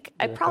 I think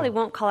I probably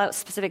won't call out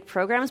specific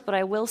programs, but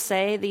I will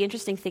say the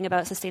interesting thing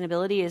about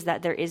sustainability is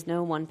that there is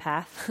no one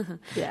path,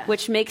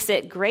 which makes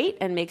it great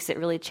and makes it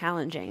really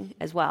challenging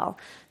as well,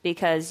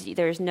 because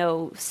there's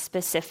no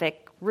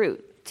specific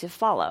route to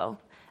follow.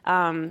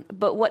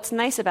 But what's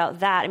nice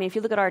about that, if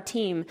you look at our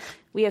team,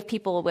 we have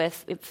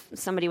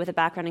somebody with a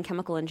background in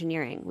chemical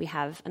engineering. We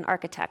have an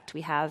architect.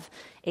 We have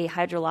a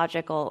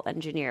hydrological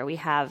engineer. We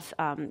have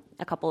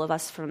a couple of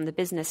us from the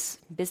business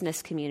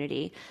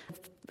community.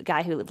 The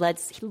guy who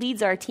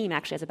leads our team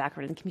actually has a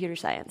background in computer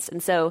science.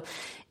 And so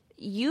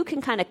you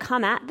can kind of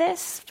come at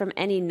this from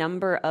any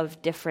number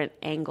of different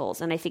angles.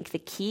 And I think the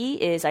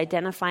key is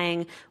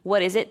identifying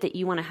what is it that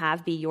you want to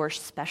have be your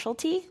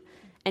specialty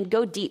and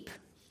go deep.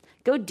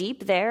 Go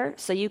deep there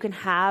so you can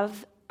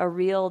have a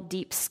real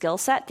deep skill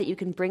set that you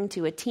can bring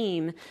to a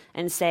team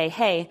and say,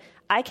 hey,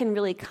 I can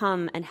really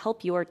come and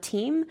help your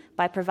team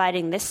by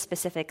providing this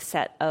specific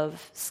set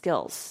of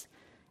skills.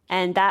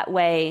 And that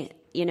way,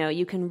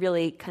 you can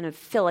really kind of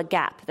fill a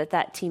gap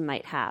that team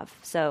might have.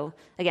 So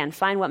again,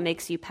 find what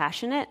makes you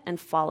passionate and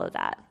follow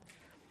that.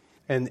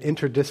 And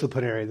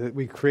interdisciplinary, that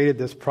we created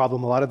this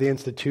problem. A lot of the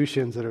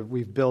institutions that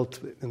we've built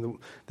in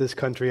this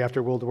country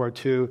after World War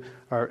II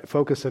are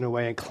focused in a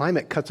way, and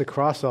climate cuts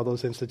across all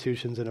those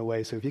institutions in a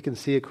way. So if you can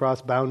see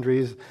across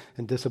boundaries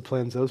and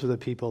disciplines, those are the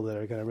people that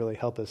are going to really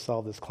help us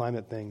solve this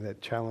climate thing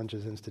that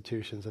challenges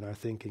institutions and our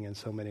thinking in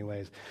so many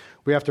ways.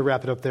 We have to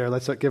wrap it up there.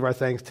 Let's give our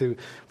thanks to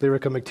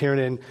Lyrica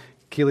McTiernan,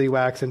 Keely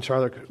Wax and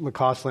Charlotte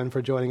McCausland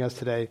for joining us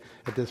today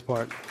at this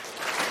part.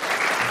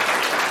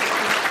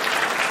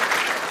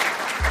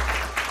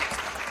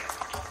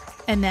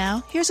 And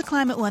now, here's a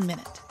Climate 1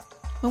 Minute.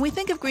 When we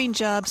think of green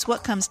jobs,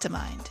 what comes to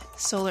mind?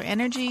 Solar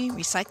energy,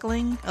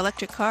 recycling,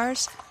 electric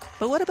cars?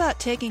 But what about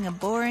taking a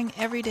boring,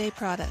 everyday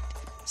product,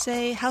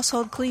 say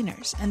household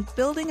cleaners, and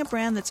building a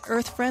brand that's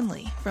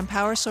earth-friendly, from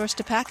power source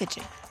to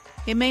packaging?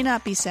 It may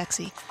not be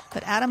sexy,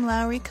 but Adam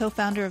Lowry,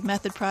 co-founder of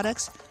Method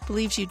Products,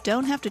 believes you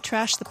don't have to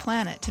trash the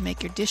planet to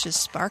make your dishes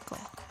sparkle.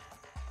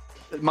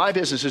 My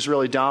business is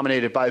really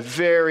dominated by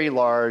very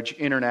large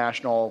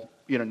international,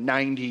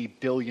 $90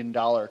 billion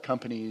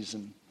companies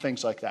and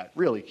things like that,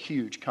 really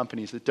huge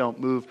companies that don't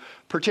move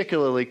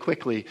particularly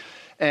quickly.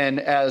 And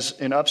as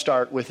an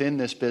upstart within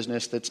this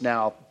business that's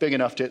now big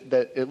enough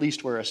that at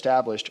least we're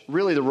established,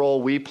 really the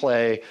role we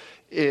play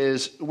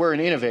is we're an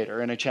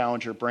innovator and a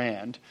challenger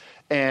brand.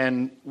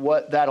 And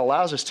what that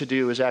allows us to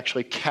do is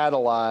actually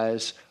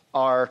catalyze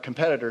our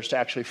competitors to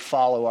actually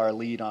follow our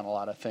lead on a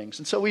lot of things.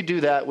 And so we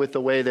do that with the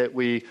way that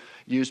we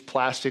use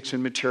plastics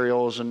and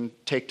materials and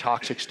take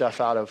toxic stuff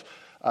out of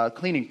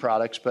cleaning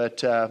products.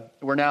 But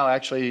we're now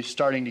actually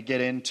starting to get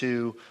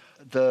into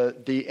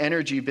the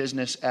energy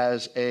business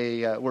as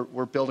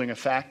we're building a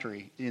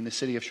factory in the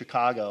city of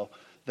Chicago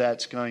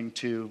that's going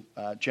to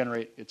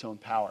generate its own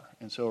power.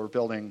 And so we're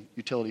building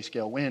utility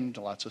scale wind,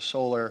 lots of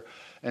solar.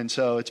 And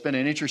so it's been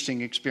an interesting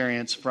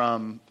experience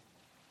from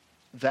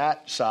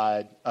that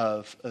side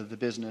of the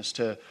business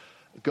to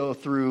go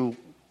through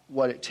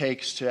what it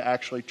takes to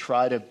actually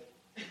try to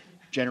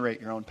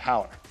generate your own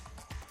power.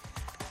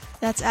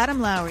 That's Adam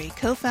Lowry,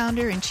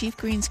 co-founder and chief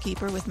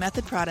greenskeeper with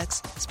Method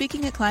Products,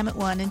 speaking at Climate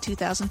One in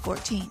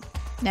 2014.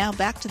 Now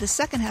back to the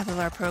second half of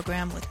our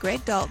program with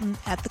Greg Dalton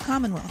at the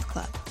Commonwealth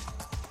Club.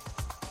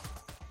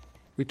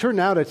 We turn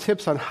now to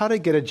tips on how to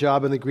get a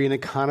job in the green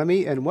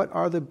economy and what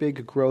are the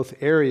big growth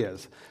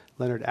areas.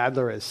 Leonard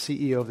Adler is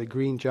CEO of the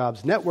Green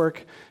Jobs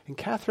Network, and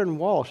Catherine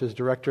Walsh is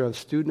Director of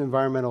Student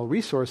Environmental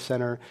Resource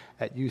Center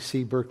at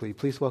UC Berkeley.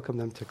 Please welcome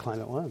them to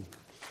Climate One.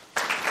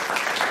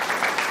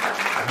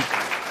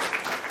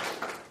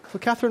 So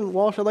Catherine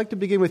Walsh, I'd like to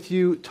begin with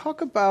you.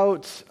 Talk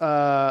about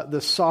the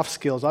soft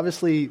skills.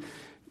 Obviously,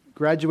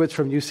 graduates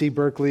from UC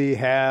Berkeley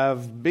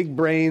have big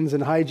brains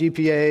and high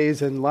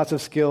GPAs and lots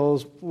of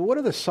skills. What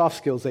are the soft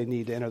skills they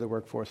need to enter the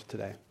workforce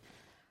today?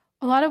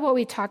 A lot of what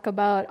we talk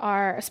about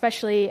are,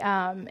 especially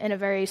in a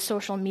very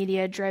social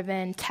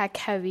media-driven,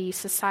 tech-heavy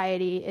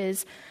society,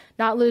 is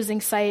not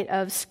losing sight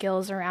of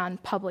skills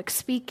around public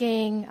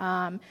speaking,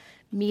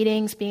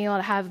 meetings, being able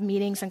to have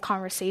meetings and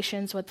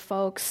conversations with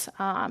folks.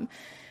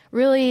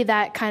 Really,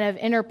 that kind of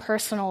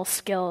interpersonal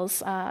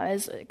skills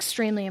is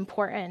extremely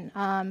important.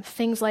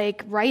 Things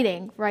like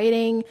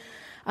writing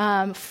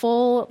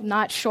full,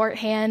 not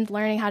shorthand,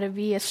 learning how to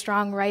be a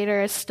strong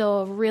writer is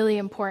still a really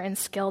important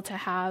skill to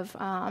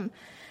have.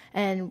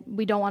 And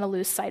we don't want to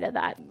lose sight of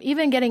that.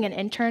 Even getting an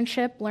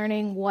internship,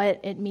 learning what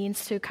it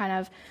means to kind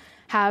of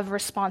have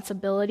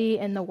responsibility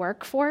in the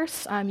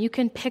workforce. You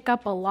can pick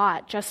up a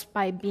lot just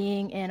by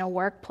being in a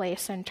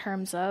workplace in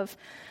terms of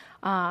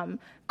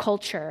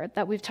culture.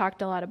 That we've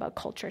talked a lot about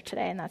culture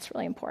today, and that's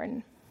really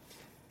important.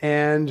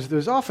 And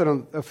there's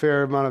often a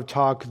fair amount of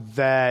talk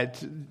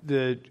that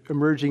the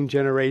emerging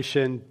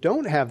generation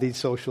don't have these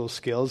social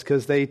skills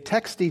because they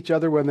text each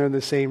other when they're in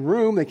the same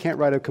room. They can't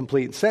write a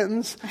complete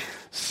sentence.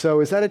 So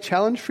is that a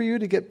challenge for you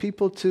to get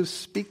people to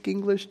speak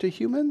English to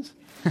humans?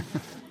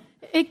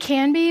 It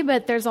can be,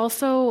 but there's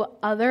also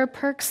other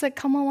perks that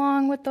come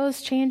along with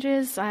those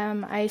changes.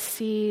 I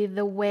see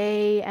the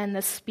way and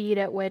the speed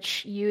at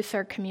which youth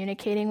are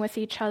communicating with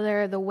each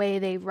other, the way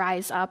they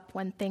rise up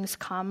when things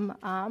come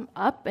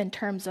up in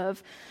terms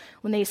of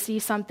when they see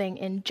something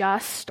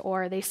unjust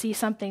or they see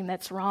something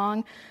that's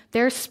wrong,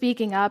 they're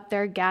speaking up,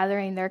 they're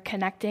gathering, they're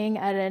connecting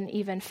at an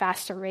even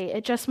faster rate.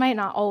 It just might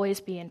not always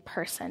be in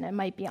person. It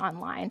might be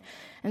online.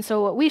 And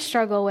so what we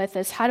struggle with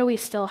is how do we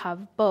still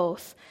have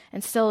both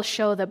and still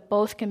show that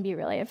both can be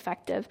really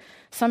effective.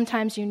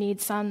 Sometimes you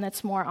need some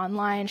that's more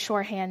online,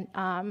 shorthand,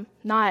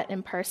 not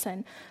in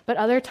person. But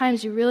other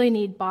times you really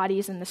need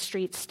bodies in the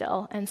streets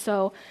still. And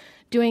so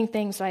doing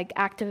things like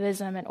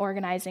activism and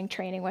organizing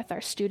training with our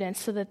students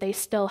so that they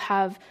still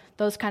have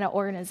those kind of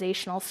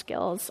organizational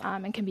skills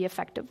and can be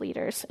effective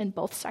leaders in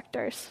both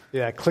sectors.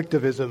 Yeah,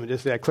 clicktivism,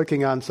 just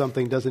clicking on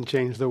something doesn't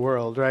change the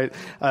world, right?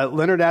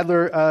 Leonard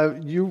Adler,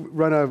 you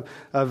run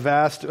a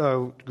vast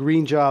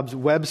Green Jobs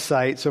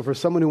website. So for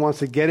someone who wants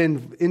to get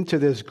into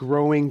this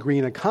growing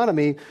green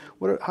economy,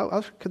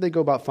 how could they go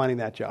about finding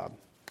that job?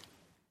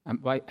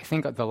 Well, I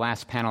think the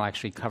last panel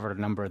actually covered a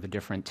number of the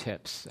different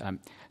tips.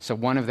 So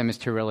one of them is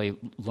to really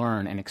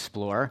learn and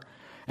explore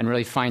and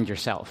really find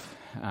yourself.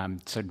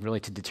 So really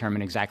to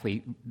determine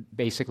exactly,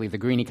 basically the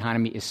green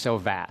economy is so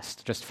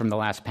vast. Just from the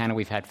last panel,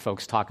 we've had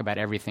folks talk about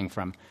everything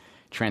from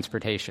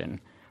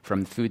transportation,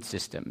 from food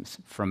systems,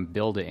 from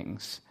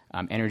buildings,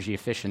 energy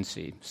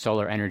efficiency,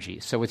 solar energy.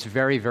 So it's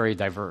very, very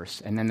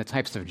diverse. And then the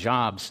types of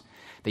jobs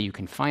that you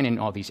can find in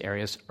all these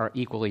areas are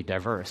equally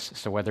diverse.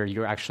 So whether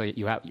you're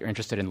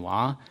interested in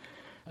law,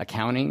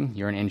 accounting,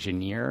 you're an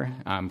engineer,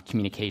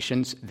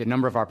 communications. The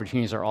number of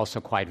opportunities are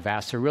also quite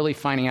vast. So really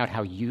finding out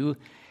how you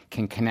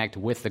can connect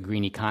with the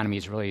green economy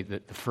is really the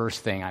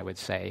first thing I would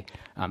say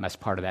as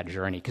part of that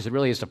journey, because it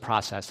really is a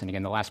process. And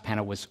again, the last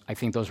panel was, I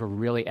think those were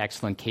really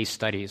excellent case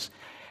studies,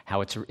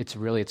 how it's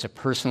a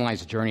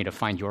personalized journey to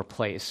find your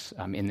place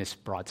in this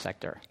broad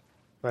sector.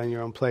 Find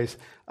your own place.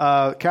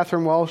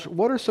 Catherine Walsh,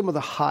 what are some of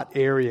the hot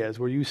areas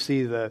where you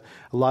see a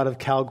lot of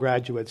Cal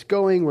graduates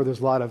going, where there's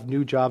a lot of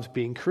new jobs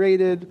being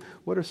created?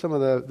 What are some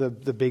of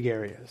the big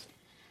areas?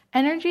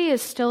 Energy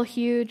is still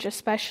huge,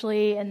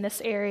 especially in this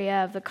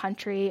area of the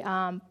country,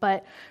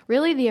 but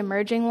really the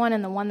emerging one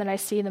and the one that I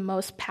see the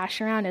most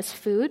passion around is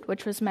food,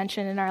 which was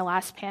mentioned in our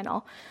last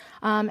panel.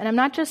 And I'm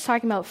not just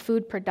talking about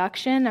food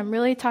production, I'm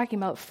really talking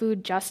about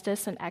food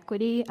justice and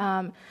equity.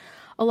 A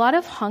lot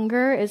of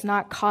hunger is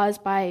not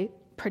caused by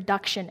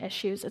production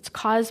issues. It's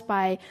caused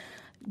by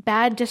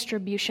bad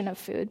distribution of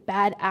food,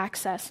 bad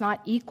access,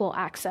 not equal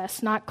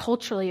access, not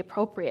culturally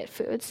appropriate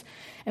foods.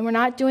 And we're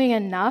not doing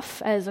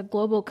enough as a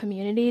global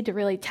community to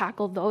really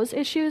tackle those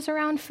issues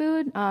around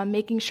food,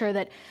 making sure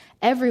that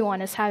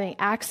everyone is having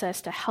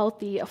access to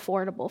healthy,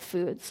 affordable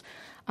foods.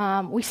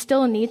 We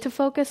still need to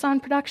focus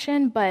on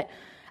production, but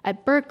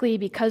at Berkeley,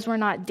 because we're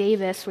not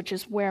Davis, which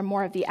is where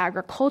more of the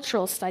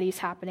agricultural studies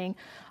happening,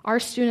 our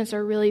students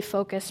are really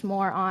focused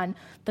more on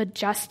the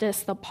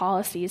justice, the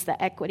policies,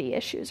 the equity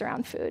issues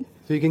around food.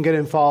 So you can get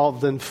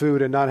involved in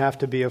food and not have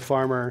to be a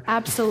farmer.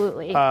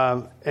 Absolutely.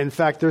 In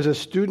fact, there's a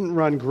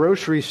student-run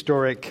grocery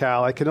store at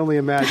Cal. I can only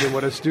imagine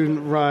what a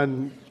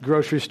student-run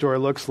grocery store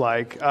looks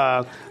like.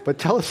 But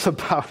tell us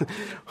about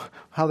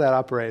how that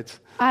operates.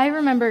 I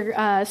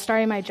remember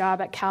starting my job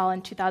at Cal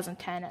in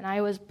 2010, and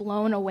I was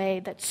blown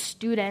away that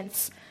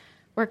students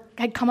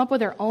had come up with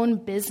their own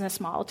business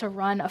model to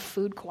run a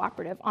food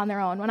cooperative on their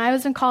own. When I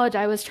was in college,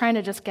 I was trying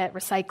to just get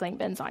recycling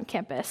bins on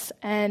campus,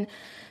 and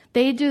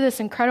they do this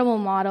incredible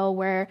model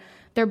where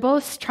they're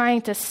both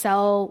trying to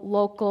sell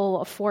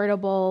local,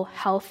 affordable,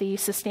 healthy,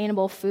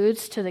 sustainable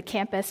foods to the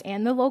campus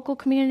and the local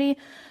community,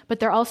 but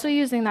they're also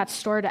using that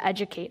store to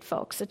educate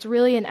folks. It's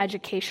really an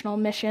educational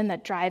mission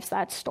that drives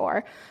that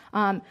store.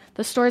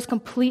 The store is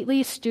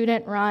completely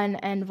student-run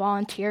and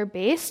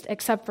volunteer-based,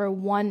 except for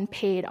one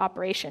paid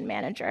operation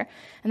manager.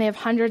 And they have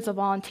hundreds of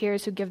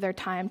volunteers who give their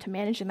time to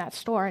managing that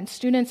store. And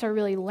students are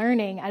really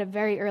learning at a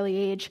very early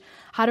age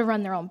how to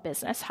run their own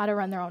business, how to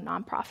run their own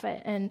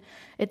nonprofit. And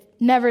it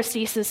never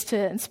ceases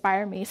to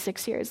inspire me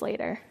 6 years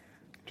later.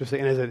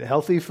 Interesting. And is it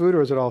healthy food,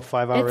 or is it all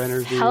 5-hour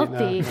energy? It's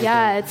healthy. No?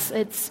 Yeah,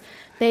 it's.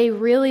 They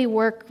really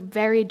work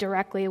very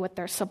directly with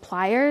their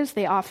suppliers.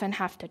 They often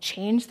have to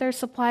change their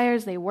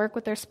suppliers. They work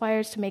with their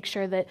suppliers to make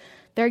sure that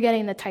they're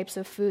getting the types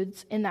of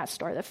foods in that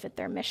store that fit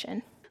their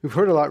mission. We've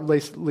heard a lot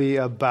lately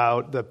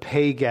about the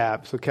pay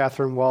gap. So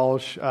Catherine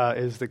Walsh,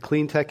 is the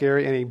clean tech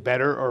area any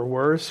better or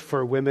worse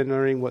for women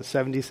earning,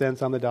 70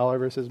 cents on the dollar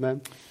versus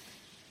men?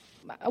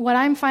 What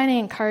I'm finding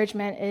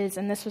encouragement is,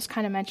 and this was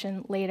kind of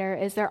mentioned later,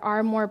 is there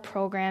are more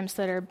programs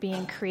that are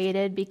being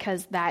created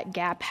because that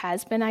gap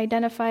has been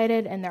identified,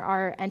 and there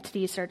are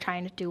entities that are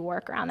trying to do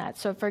work around that.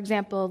 So, for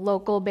example,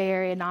 local Bay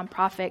Area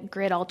nonprofit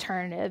Grid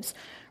Alternatives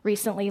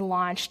recently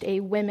launched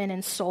a Women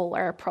in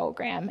Solar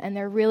program, and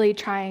they're really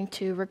trying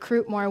to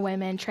recruit more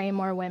women, train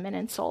more women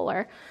in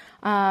solar.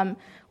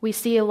 We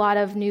see a lot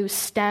of new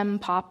STEM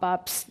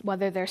pop-ups,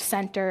 whether they're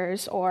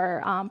centers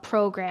or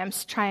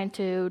programs trying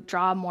to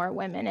draw more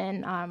women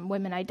in,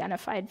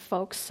 women-identified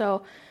folks.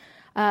 So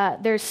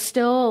there's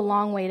still a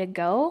long way to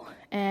go.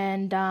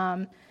 And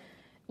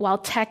while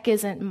tech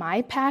isn't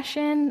my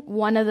passion,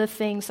 one of the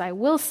things I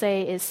will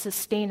say is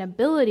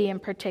sustainability in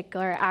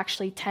particular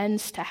actually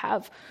tends to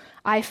have,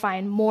 I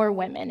find, more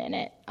women in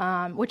it,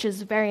 which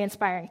is very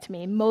inspiring to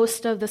me.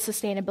 Most of the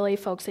sustainability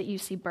folks at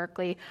UC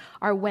Berkeley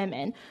are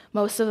women.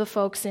 Most of the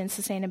folks in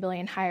sustainability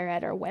and higher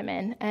ed are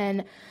women.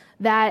 And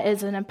that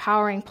is an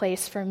empowering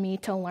place for me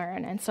to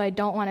learn. And so I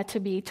don't want it to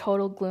be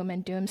total gloom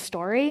and doom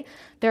story.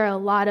 There are a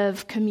lot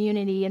of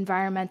community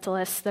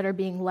environmentalists that are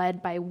being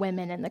led by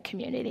women in the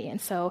community.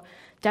 And so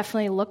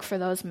definitely look for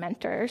those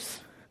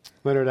mentors.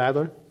 Leonard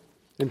Adler?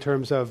 In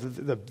terms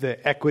of the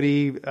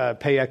equity,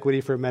 pay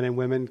equity for men and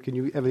women, can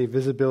you have any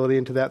visibility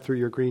into that through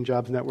your Green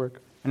Jobs Network?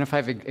 I don't know if I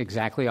have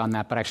exactly on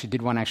that, but I actually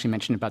did want to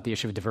mention about the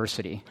issue of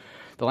diversity.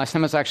 The last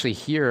time I was actually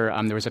here,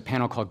 there was a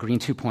panel called Green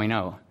 2.0.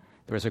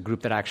 There was a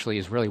group that actually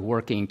is really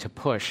working to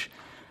push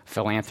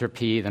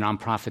philanthropy, the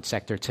nonprofit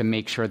sector, to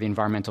make sure the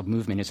environmental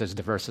movement is as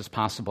diverse as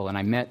possible. And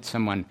I met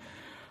someone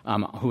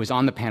who was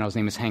on the panel. His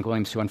name is Hank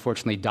Williams, who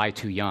unfortunately died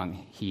too young.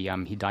 He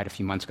died a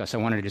few months ago, so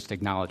I wanted to just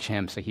acknowledge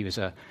him. So he was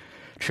a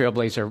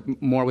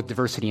trailblazer more with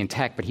diversity in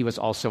tech, but he was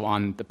also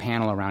on the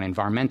panel around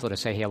environmental to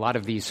say, hey, a lot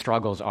of these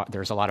struggles,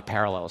 there's a lot of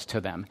parallels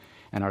to them,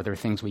 and are there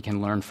things we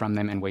can learn from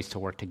them and ways to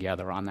work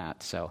together on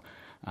that? So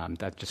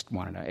that just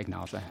wanted to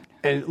acknowledge that.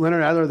 And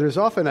Leonard Adler, there's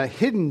often a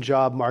hidden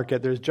job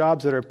market. There's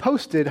jobs that are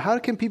posted. How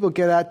can people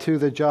get at to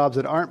the jobs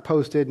that aren't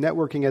posted,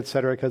 networking, et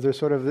cetera, because there's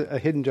sort of a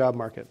hidden job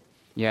market?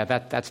 Yeah,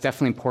 that's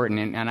definitely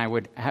important, and I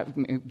would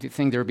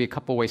think there would be a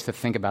couple ways to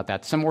think about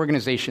that. Some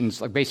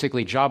organizations, like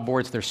basically job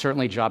boards, there's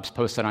certainly jobs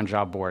posted on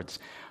job boards,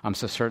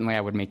 so certainly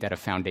I would make that a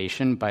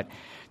foundation, but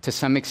to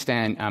some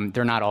extent,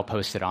 they're not all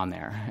posted on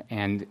there.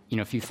 And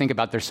if you think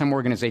about, there's some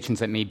organizations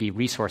that may be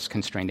resource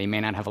constrained. They may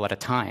not have a lot of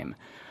time.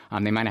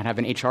 They might not have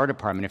an HR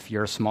department. If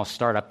you're a small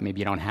startup,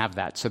 maybe you don't have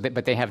that.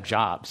 But they have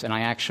jobs, and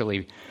I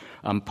actually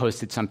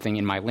posted something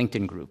in my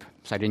LinkedIn group.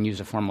 So I didn't use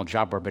a formal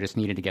job board, but it's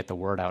needed to get the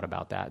word out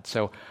about that.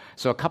 So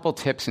a couple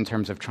tips in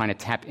terms of trying to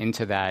tap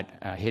into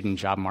that hidden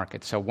job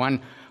market. So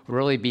one,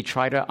 really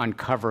try to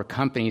uncover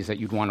companies that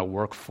you'd want to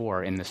work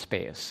for in the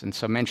space. And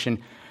so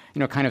mention,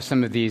 kind of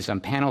some of these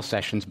panel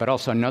sessions, but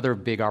also another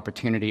big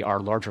opportunity are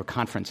larger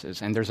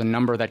conferences. And there's a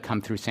number that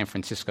come through San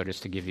Francisco,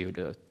 just to give you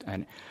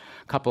a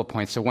couple of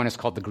points. So one is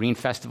called the Green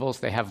Festivals.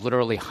 They have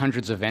literally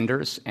hundreds of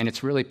vendors, and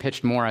it's really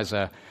pitched more as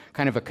a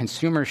kind of a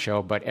consumer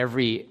show, but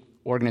every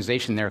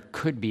organization there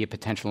could be a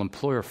potential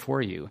employer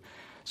for you.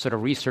 So to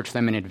research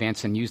them in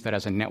advance and use that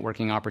as a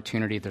networking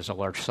opportunity. There's a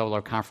large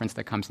solar conference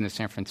that comes into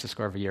San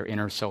Francisco every year,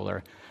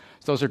 InterSolar.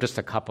 So those are just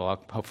a couple.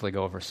 I'll hopefully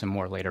go over some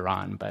more later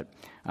on. But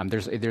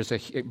there's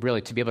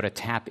really to be able to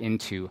tap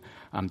into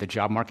the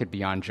job market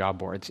beyond job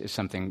boards is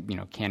something,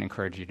 can't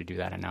encourage you to do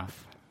that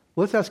enough.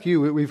 Let's ask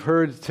you, we've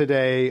heard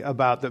today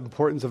about the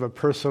importance of a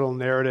personal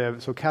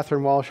narrative. So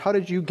Catherine Walsh, how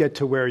did you get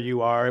to where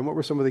you are, and what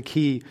were some of the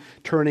key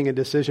turning and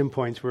decision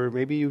points where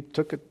maybe you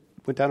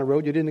went down a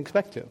road you didn't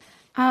expect to?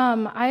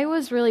 I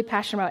was really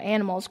passionate about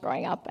animals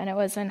growing up, and it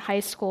was in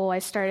high school I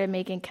started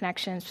making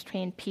connections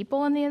between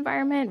people and the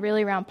environment,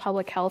 really around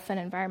public health and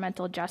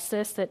environmental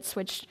justice that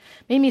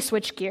made me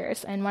switch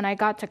gears. And when I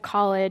got to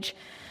college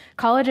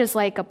is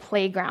like a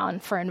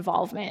playground for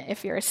involvement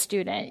if you're a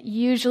student.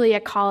 Usually a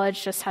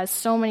college just has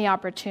so many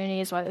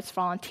opportunities, whether it's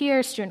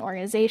volunteers, student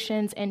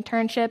organizations,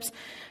 internships,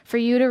 for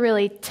you to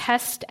really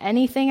test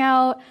anything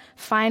out,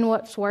 find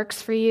what works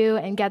for you,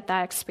 and get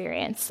that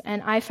experience.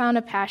 And I found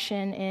a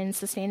passion in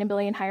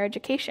sustainability in higher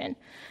education.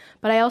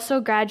 But I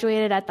also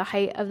graduated at the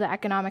height of the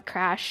economic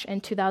crash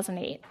in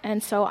 2008.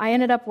 And so I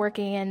ended up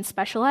working in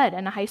special ed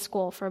in a high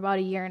school for about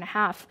a year and a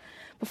half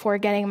before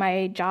getting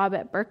my job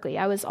at Berkeley.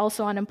 I was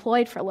also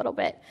unemployed for a little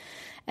bit.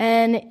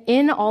 And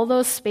in all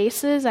those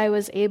spaces, I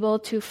was able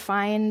to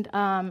find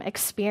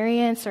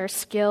experience or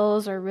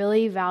skills or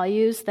really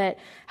values that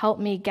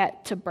helped me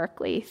get to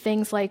Berkeley.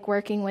 Things like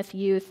working with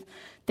youth,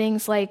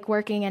 things like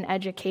working in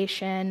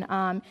education,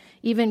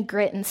 even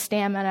grit and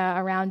stamina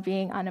around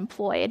being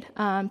unemployed.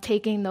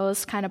 Taking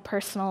those kind of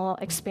personal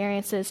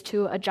experiences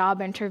to a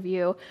job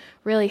interview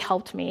really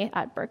helped me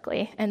at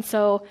Berkeley. And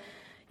so,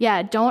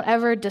 don't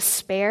ever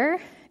despair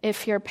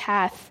if your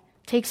path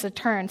takes a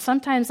turn.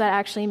 Sometimes that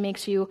actually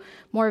makes you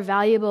more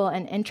valuable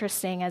and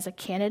interesting as a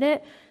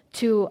candidate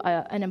to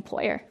an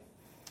employer.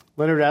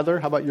 Leonard Adler,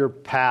 how about your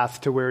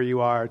path to where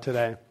you are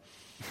today?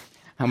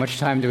 How much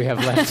time do we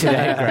have left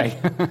today,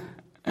 Greg?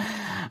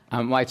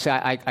 Well, I'd say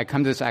I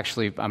come to this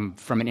actually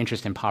from an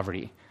interest in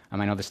poverty.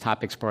 I know this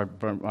topic's brought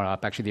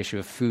up actually the issue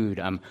of food.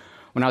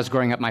 When I was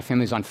growing up, my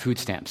family was on food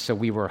stamps, so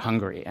we were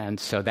hungry. And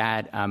so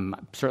that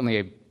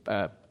certainly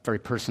a very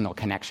personal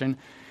connection.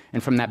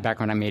 And from that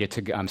background, I made it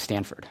to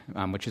Stanford,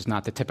 which is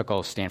not the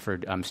typical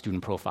Stanford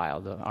student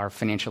profile. Our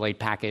financial aid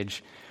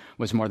package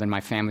was more than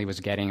my family was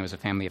getting. It was a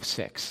family of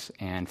 6,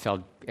 and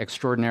felt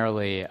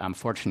extraordinarily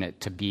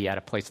fortunate to be at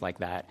a place like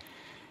that.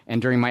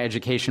 And during my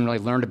education, really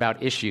learned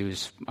about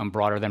issues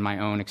broader than my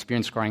own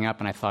experience growing up,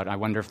 and I thought, I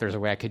wonder if there's a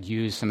way I could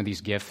use some of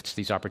these gifts,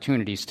 these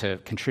opportunities to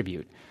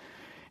contribute.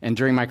 And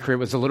during my career, it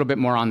was a little bit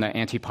more on the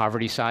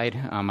anti-poverty side.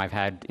 I've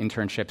had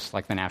internships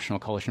like the National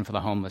Coalition for the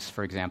Homeless,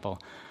 for example.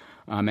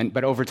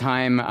 But over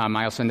time,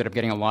 I also ended up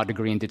getting a law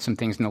degree and did some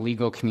things in the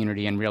legal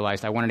community and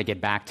realized I wanted to get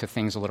back to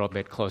things a little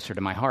bit closer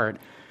to my heart.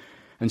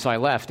 And so I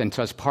left. And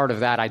so as part of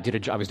that, I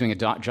was doing a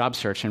job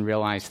search and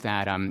realized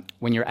that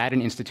when you're at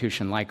an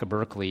institution like a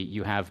Berkeley,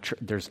 you'll have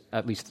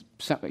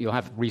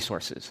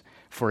resources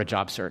for a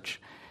job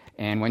search.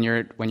 And when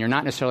you're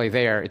not necessarily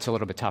there, it's a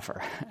little bit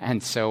tougher.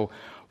 And so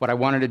what I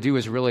wanted to do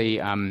is really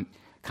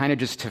kind of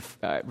just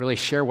to really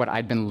share what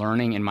I'd been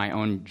learning in my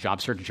own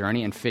job search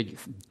journey and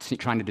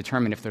trying to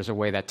determine if there's a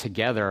way that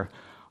together,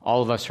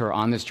 all of us who are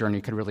on this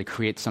journey could really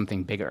create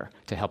something bigger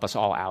to help us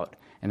all out.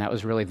 And that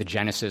was really the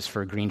genesis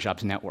for Green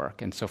Jobs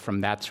Network. And so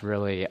from that's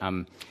really,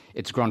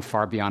 it's grown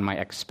far beyond my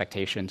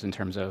expectations in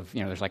terms of,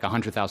 there's like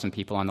 100,000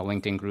 people on the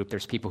LinkedIn group.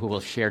 There's people who will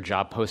share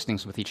job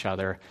postings with each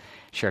other,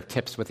 share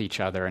tips with each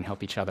other, and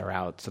help each other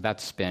out. So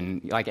that's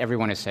been, like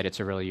everyone has said,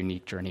 it's a really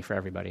unique journey for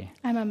everybody.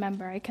 I'm a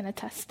member. I can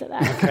attest to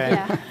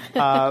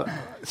that. Okay.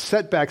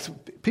 Setbacks.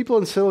 People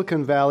in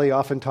Silicon Valley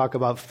often talk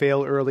about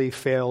fail early,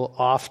 fail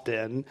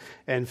often,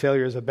 and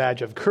failure is a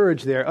badge of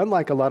courage there,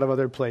 unlike a lot of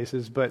other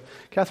places. But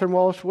Catherine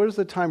Walsh, what is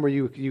the time where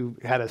you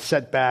had a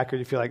setback or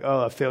you feel like,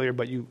 a failure,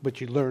 but you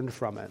learned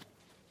from it?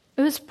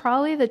 It was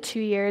probably the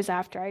 2 years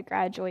after I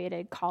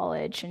graduated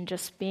college and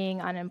just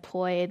being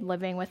unemployed,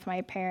 living with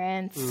my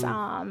parents.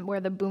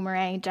 We're the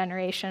boomerang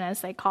generation,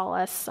 as they call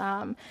us,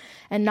 and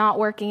not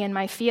working in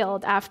my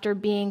field after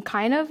being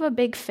kind of a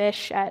big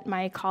fish at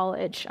my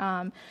college.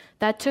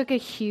 That took a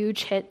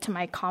huge hit to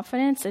my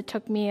confidence. It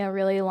took me a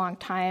really long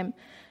time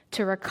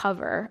to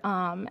recover.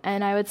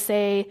 And I would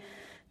say,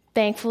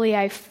 thankfully,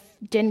 I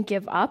didn't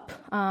give up.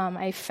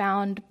 I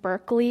found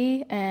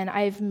Berkeley, and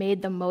I've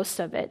made the most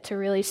of it to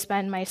really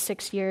spend my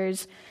 6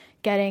 years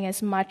getting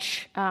as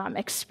much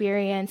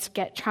experience,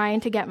 trying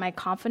to get my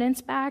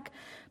confidence back,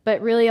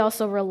 but really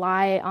also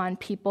rely on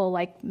people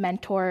like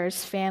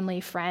mentors,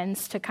 family,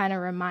 friends to kind of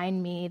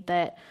remind me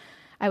that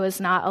I was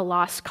not a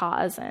lost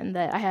cause and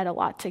that I had a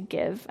lot to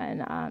give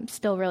and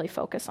still really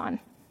focus on.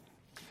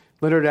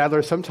 Leonard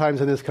Adler, sometimes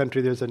in this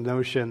country there's a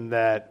notion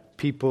that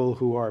people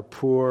who are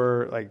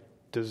poor,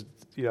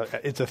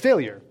 it's a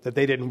failure, that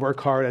they didn't work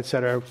hard, et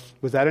cetera.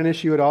 Was that an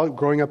issue at all,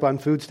 growing up on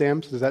food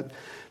stamps?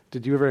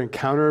 Did you ever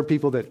encounter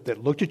people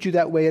that looked at you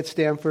that way at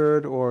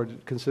Stanford or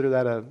consider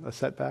that a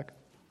setback?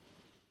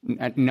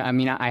 No, I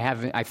mean,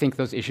 I think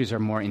those issues are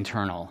more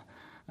internal.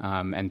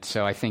 And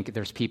so I think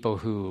there's people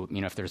who,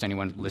 if there's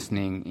anyone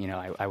listening,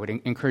 I would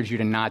encourage you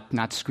to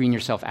not screen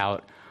yourself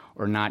out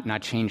or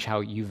not change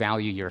how you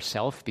value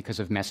yourself because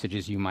of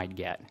messages you might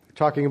get.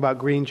 Talking about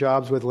green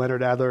jobs with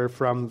Leonard Adler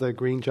from the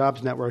Green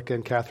Jobs Network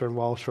and Catherine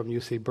Walsh from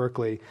UC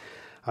Berkeley.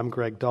 I'm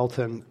Greg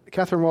Dalton.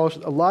 Catherine Walsh,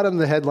 a lot in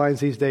the headlines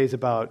these days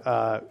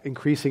about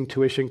increasing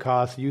tuition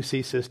costs,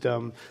 UC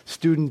system,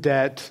 student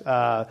debt,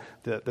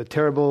 the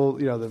terrible,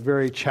 the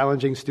very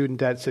challenging student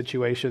debt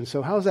situation.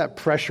 So how is that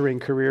pressuring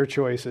career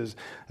choices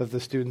of the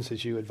students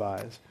that you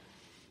advise?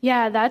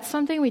 Yeah, that's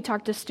something we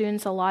talk to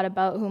students a lot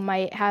about who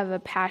might have a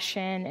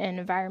passion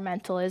in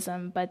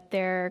environmentalism, but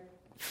they're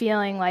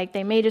feeling like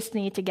they may just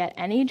need to get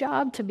any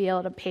job to be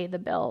able to pay the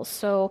bills.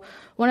 So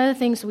one of the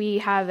things we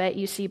have at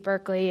UC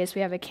Berkeley is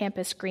we have a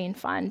campus green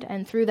fund,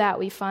 and through that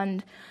we've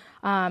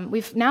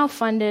now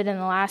funded in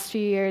the last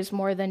few years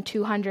more than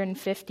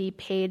 250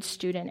 paid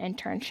student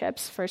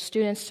internships for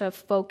students to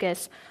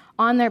focus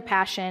on their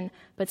passion,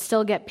 but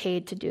still get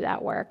paid to do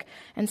that work.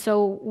 And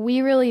so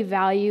we really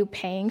value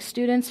paying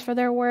students for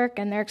their work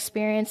and their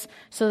experience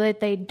so that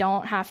they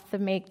don't have to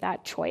make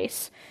that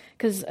choice.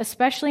 Because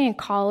especially in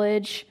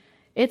college,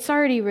 it's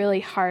already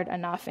really hard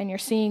enough, and you're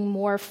seeing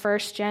more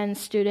first-gen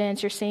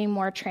students, you're seeing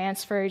more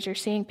transfers, you're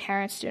seeing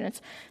parent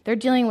students. They're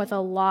dealing with a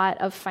lot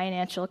of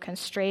financial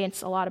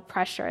constraints, a lot of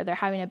pressure. They're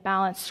having to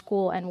balance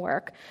school and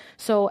work.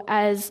 So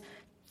as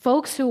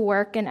folks who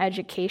work in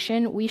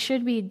education, we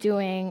should be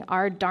doing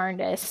our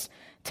darndest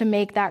to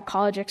make that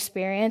college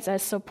experience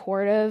as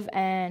supportive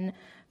and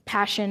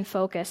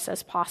passion-focused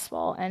as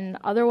possible. And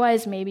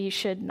otherwise, maybe you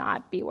should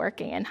not be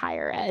working in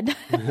higher ed.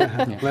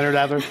 Leonard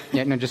Adler?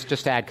 Yeah, no, just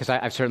to add, because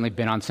I've certainly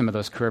been on some of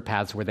those career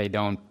paths where they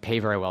don't pay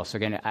very well. So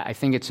again, I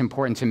think it's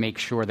important to make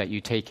sure that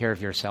you take care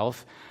of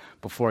yourself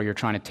before you're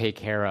trying to take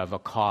care of a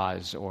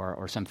cause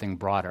or something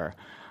broader.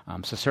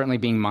 So certainly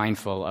being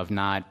mindful of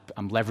not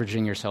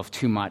leveraging yourself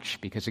too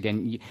much, because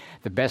again,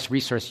 the best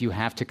resource you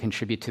have to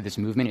contribute to this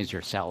movement is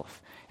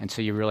yourself. And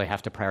so you really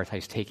have to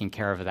prioritize taking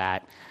care of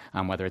that,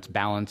 whether it's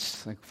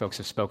balance, like folks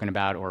have spoken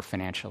about, or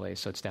financially.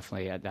 So it's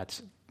definitely,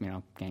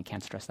 again,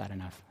 can't stress that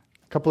enough.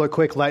 A couple of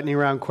quick lightning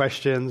round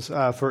questions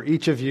for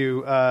each of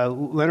you.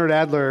 Leonard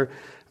Adler,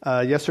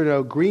 yes or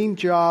no, green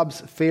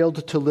jobs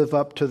failed to live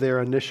up to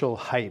their initial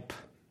hype?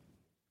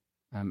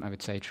 I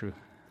would say true.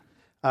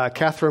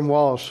 Catherine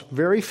Walsh,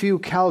 very few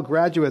Cal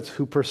graduates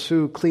who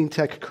pursue clean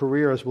tech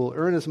careers will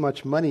earn as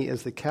much money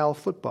as the Cal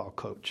football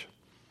coach.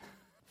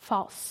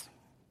 False.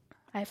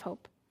 I have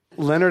hope.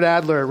 Leonard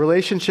Adler,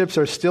 relationships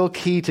are still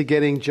key to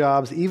getting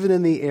jobs, even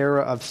in the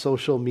era of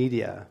social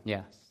media.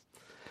 Yes.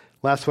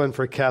 Last one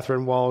for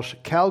Catherine Walsh.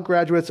 Cal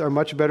graduates are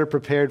much better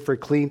prepared for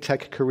clean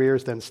tech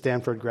careers than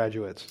Stanford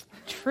graduates.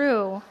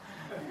 True.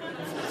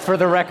 For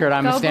the record,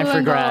 I'm a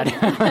Stanford grad.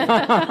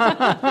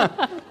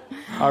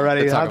 All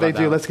righty, how'd they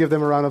do? Let's give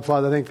them a round of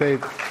applause. I think they...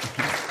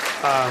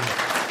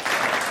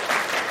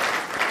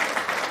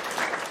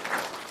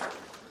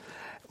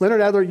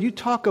 Leonard Adler, you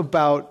talk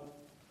about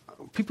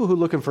people who are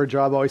looking for a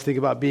job always think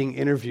about being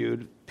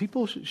interviewed.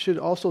 People should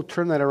also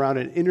turn that around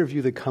and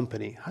interview the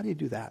company. How do you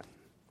do that?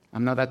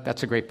 No,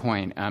 that's a great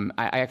point. I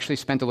actually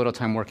spent a little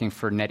time working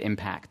for Net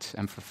Impact.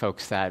 For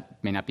folks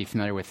that may not be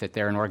familiar with it,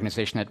 they're an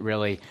organization that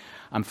really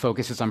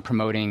focuses on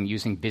promoting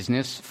using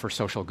business for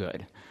social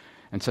good.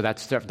 And so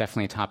that's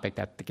definitely a topic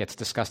that gets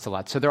discussed a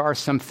lot. So there are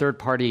some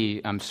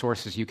third-party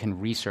sources you can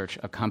research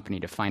a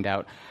company to find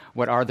out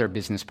what are their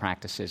business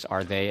practices.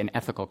 Are they an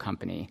ethical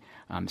company?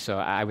 So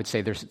I would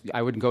say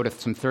I would go to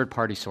some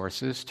third-party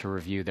sources to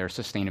review their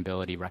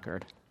sustainability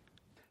record.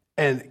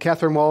 And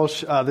Catherine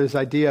Walsh, there's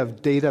idea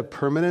of data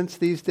permanence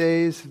these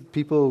days.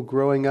 People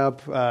growing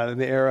up in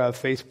the era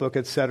of Facebook,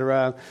 et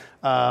cetera,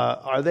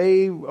 are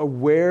they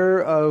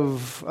aware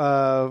of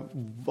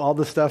all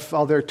the stuff,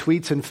 all their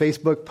tweets and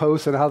Facebook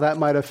posts and how that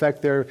might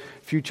affect their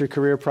future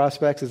career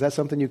prospects? Is that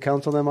something you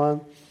counsel them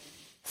on?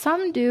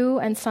 Some do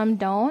and some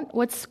don't.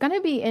 What's going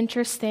to be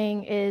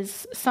interesting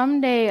is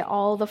someday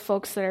all the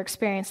folks that are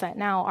experiencing that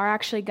now are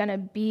actually going to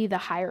be the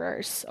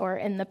hirers or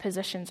in the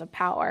positions of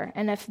power.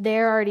 And if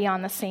they're already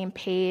on the same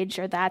page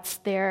or that's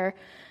their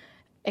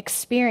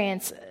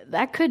experience,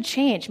 that could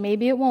change.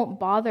 Maybe it won't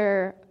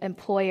bother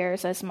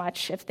employers as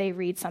much if they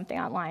read something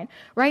online.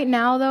 Right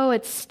now, though,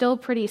 it's still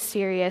pretty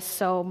serious.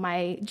 So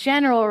my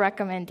general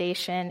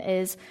recommendation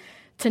is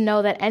to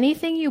know that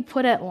anything you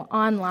put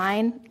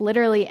online,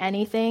 literally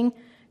anything,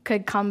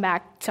 could come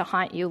back to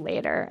haunt you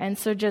later. And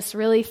so just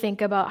really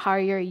think about how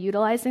you're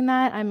utilizing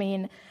that. I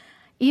mean,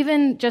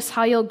 even just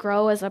how you'll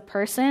grow as a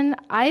person.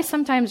 I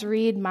sometimes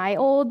read my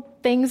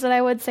old things that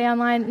I would say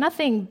online.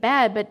 Nothing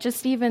bad, but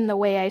just even the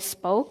way I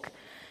spoke.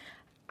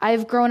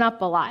 I've grown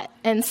up a lot.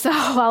 And so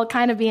I'll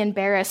kind of be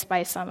embarrassed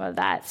by some of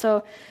that.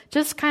 So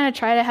just kind of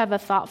try to have a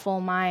thoughtful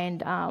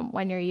mind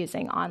when you're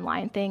using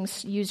online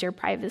things. Use your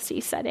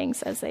privacy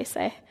settings, as they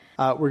say.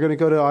 We're going to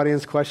go to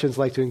audience questions.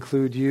 I'd like to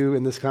include you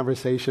in this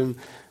conversation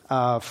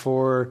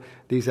for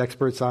these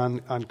experts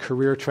on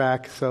career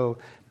track. So,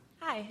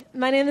 hi,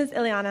 my name is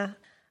Ileana.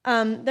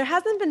 There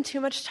hasn't been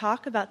too much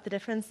talk about the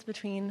difference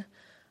between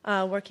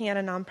working at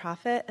a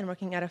nonprofit and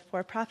working at a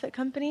for-profit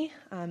company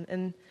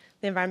in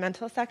the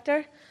environmental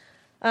sector.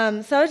 So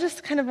I was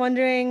just kind of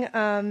wondering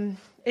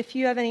if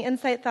you have any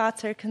insight,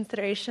 thoughts, or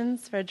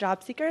considerations for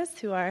job seekers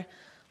who are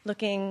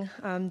looking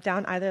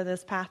down either of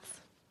those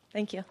paths.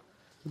 Thank you.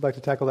 I'd like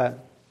to tackle that.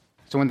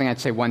 So one thing I'd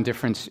say, one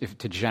difference, if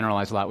to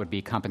generalize a lot, would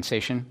be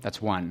compensation.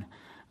 That's one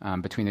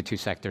between the two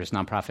sectors,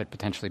 nonprofit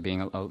potentially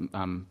being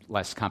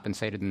less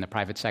compensated than the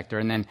private sector.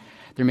 And then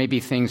there may be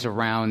things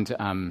around,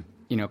 kind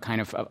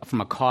of from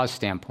a cause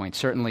standpoint.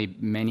 Certainly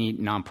many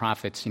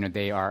nonprofits,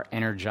 they are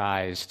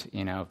energized,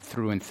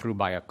 through and through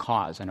by a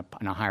cause and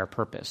a higher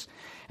purpose.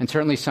 And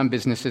certainly some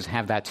businesses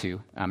have that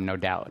too, no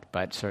doubt.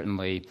 But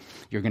certainly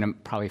you're going to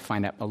probably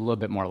find that a little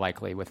bit more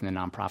likely within the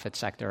nonprofit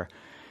sector.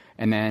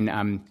 And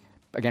then,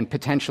 again,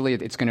 potentially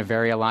it's going to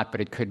vary a lot,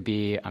 but it could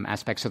be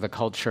aspects of the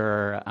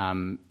culture.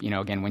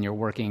 Again, when you're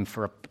working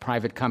for a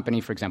private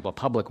company, for example, a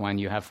public one,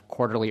 you have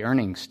quarterly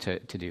earnings to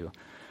do.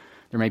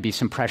 There may be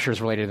some pressures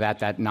related to that.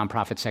 That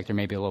nonprofit sector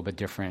may be a little bit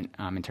different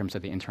in terms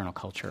of the internal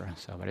culture.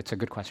 But it's a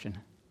good question.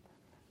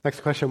 Next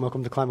question.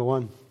 Welcome to Climate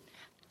One.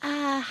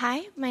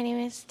 Hi, my name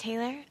is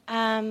Taylor.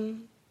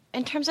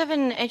 In terms of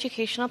an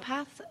educational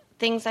path,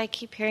 things I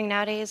keep hearing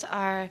nowadays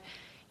are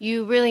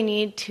you really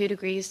need 2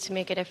 degrees to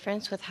make a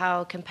difference with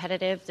how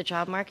competitive the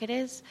job market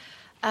is.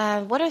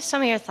 What are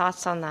some of your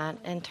thoughts on that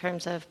in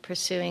terms of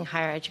pursuing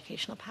higher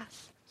educational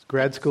paths? Is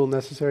grad school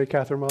necessary,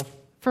 Catherine Moth?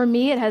 For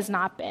me, it has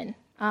not been.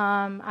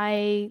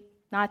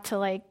 Not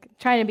to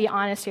trying to be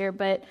honest here,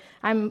 but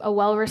I'm a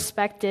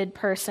well-respected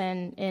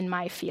person in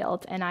my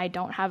field, and I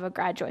don't have a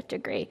graduate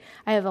degree.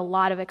 I have a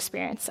lot of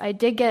experience. I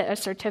did get a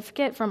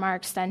certificate from our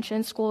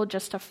extension school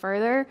just to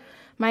further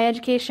my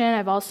education.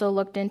 I've also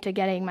looked into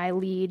getting my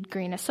LEED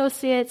Green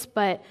Associates,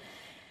 but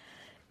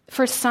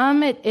for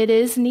some it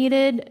is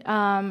needed.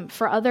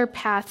 For other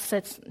paths,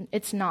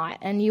 it's not.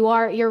 And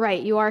you're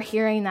right. You are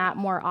hearing that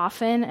more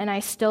often. And I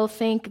still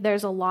think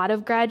there's a lot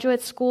of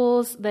graduate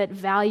schools that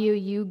value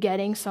you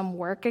getting some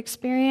work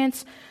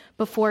experience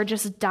before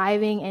just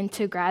diving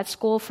into grad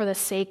school for the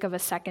sake of a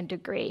second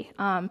degree.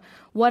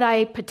 What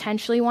I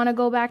potentially want to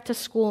go back to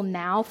school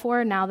now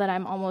that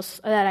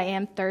I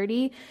am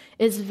 30,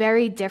 is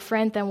very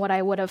different than what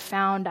I would have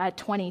found at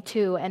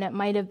 22, and it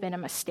might have been a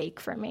mistake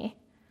for me.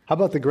 How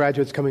about the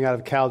graduates coming out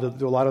of Cal?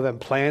 Do a lot of them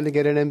plan to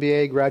get an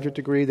MBA graduate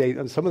degree?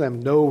 Some of them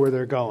know where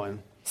they're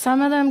going.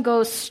 Some of them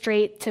go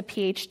straight to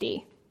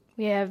PhD.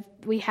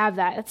 We have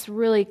that. It's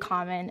really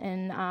common,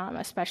 and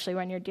especially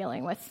when you're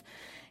dealing with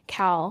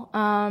Cal.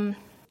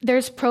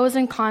 There's pros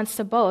and cons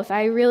to both.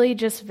 I really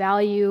just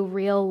value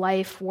real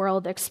life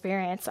world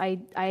experience.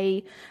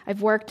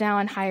 I've worked now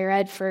in higher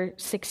ed for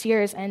 6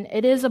 years, and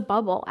it is a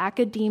bubble.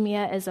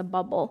 Academia is a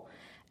bubble.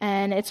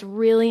 And it's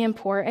really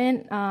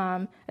important,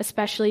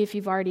 especially if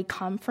you've already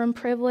come from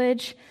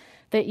privilege,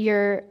 that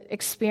you're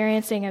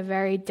experiencing a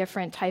very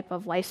different type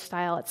of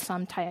lifestyle at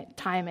some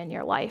time in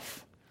your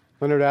life.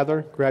 Leonard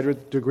Adler,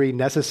 graduate degree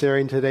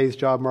necessary in today's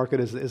job market?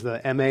 Is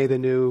the MA the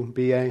new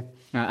BA?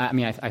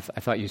 I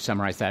thought you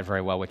summarized that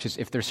very well, which is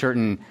if there's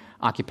certain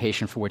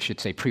occupation for which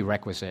it's a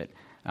prerequisite.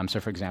 So,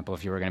 for example,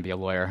 if you were going to be a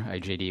lawyer, a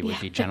JD would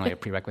be generally a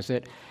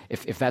prerequisite.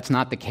 If that's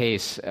not the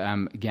case,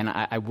 again,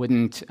 I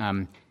wouldn't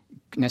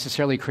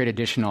necessarily create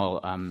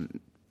additional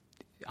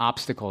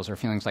obstacles or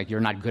feelings like you're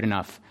not good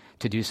enough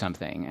to do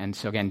something. And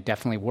so, again,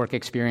 definitely work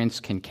experience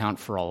can count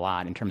for a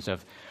lot in terms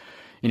of,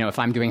 if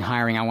I'm doing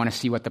hiring, I want to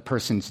see what the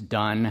person's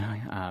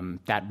done.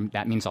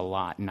 That means a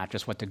lot, not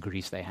just what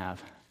degrees they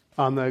have.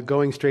 On the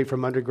going straight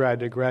from undergrad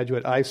to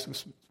graduate, I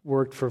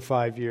worked for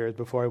 5 years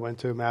before I went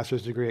to a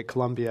master's degree at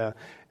Columbia,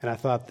 and I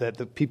thought that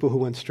the people who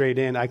went straight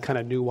in, I kind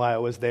of knew why I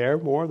was there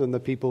more than the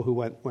people who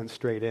went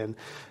straight in.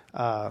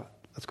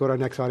 Let's go to our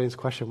next audience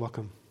question.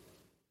 Welcome.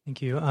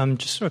 Thank you.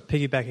 Just sort of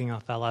piggybacking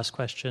off that last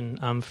question,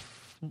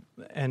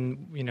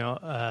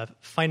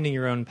 finding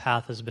your own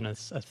path has been a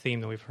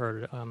theme that we've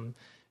heard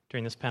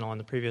during this panel and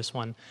the previous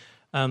one.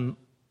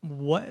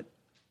 What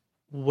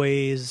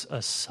ways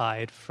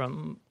aside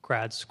from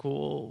grad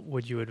school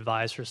would you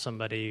advise for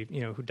somebody,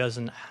 who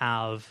doesn't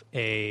have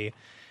a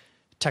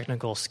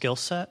technical skill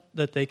set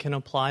that they can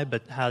apply,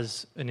 but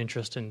has an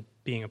interest in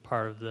being a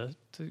part of the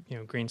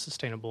green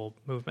sustainable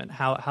movement?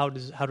 How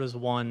does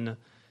one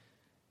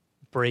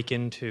break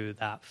into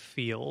that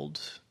field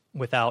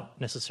without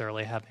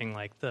necessarily having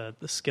like the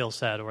skill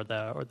set or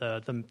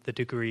the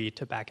degree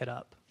to back it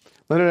up?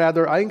 Leonard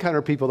Adler, I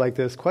encounter people like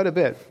this quite a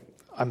bit.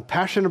 I'm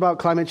passionate about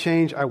climate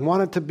change. I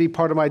want it to be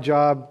part of my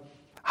job.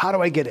 How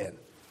do I get in?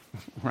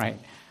 Right.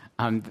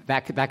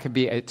 That could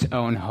be its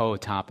own whole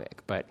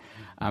topic. But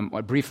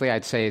what briefly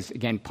I'd say is,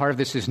 again, part of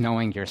this is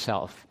knowing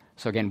yourself.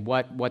 So again,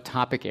 what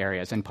topic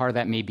areas? And part of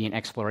that may be an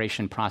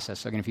exploration process.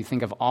 So again, if you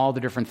think of all the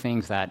different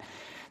things that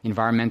the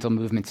environmental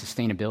movement,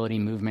 sustainability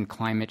movement,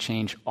 climate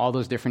change, all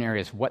those different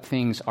areas, what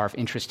things are of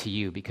interest to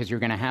you? Because you're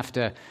going to have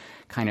to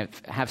kind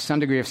of have some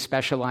degree of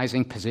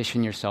specializing,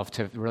 position yourself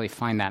to really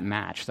find that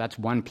match. So that's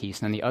one piece.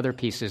 And then the other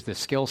piece is the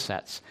skill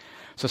sets.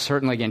 So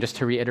certainly, again, just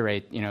to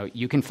reiterate,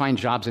 you can find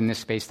jobs in this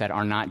space that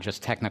are not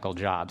just technical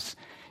jobs.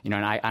 And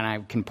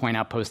I can point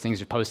out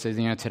postings posted,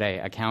 today,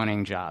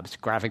 accounting jobs,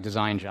 graphic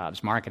design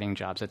jobs, marketing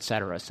jobs, et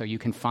cetera. So you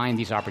can find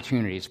these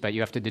opportunities, but you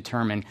have to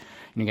determine,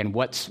 again,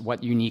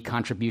 what unique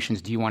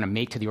contributions do you want to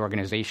make to the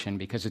organization?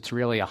 Because it's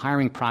really a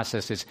hiring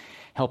process is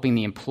helping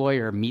the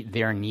employer meet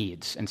their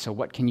needs. And so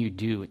what can you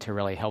do to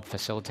really help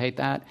facilitate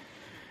that?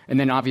 And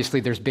then obviously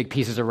there's big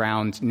pieces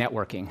around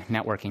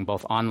networking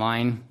both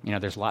online.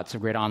 There's lots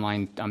of great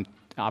online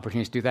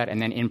opportunities to do that, and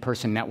then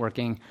in-person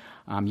networking.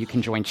 You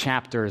can join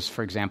chapters,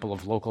 for example,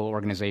 of local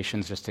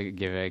organizations, just to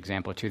give an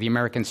example or two. The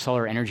American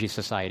Solar Energy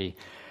Society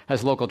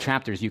has local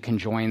chapters. You can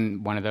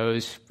join one of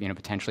those,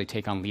 potentially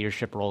take on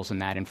leadership roles in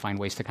that and find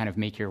ways to kind of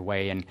make your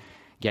way and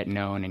get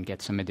known and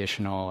get some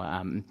additional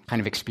kind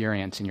of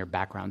experience in your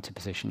background to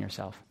position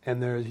yourself.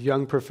 And there's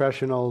Young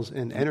Professionals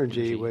in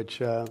Energy, which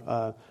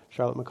Charlotte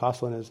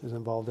McCausland is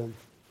involved in.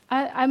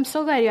 I'm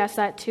so glad you asked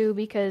that, too,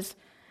 because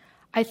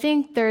I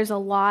think there's a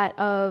lot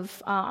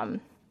of,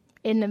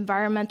 in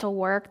environmental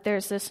work,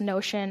 there's this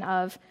notion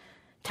of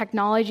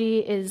technology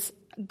is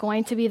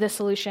going to be the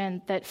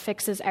solution that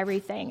fixes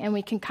everything. And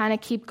we can kind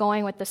of keep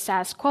going with the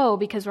status quo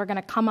because we're going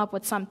to come up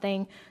with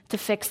something to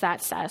fix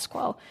that status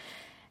quo.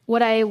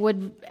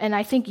 And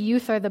I think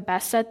youth are the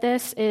best at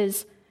this,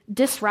 is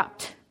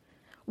disrupt.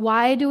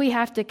 Why do we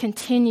have to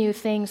continue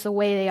things the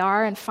way they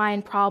are and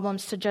find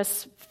problems to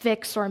just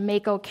fix or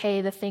make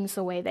okay the things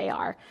the way they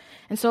are?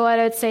 And so what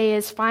I would say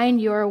is find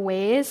your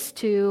ways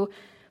to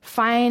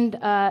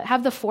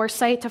have the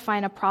foresight to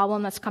find a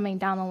problem that's coming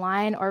down the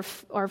line or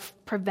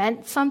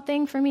prevent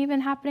something from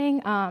even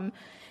happening.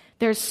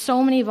 There's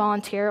so many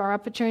volunteer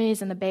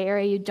opportunities in the Bay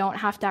Area. You don't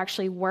have to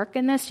actually work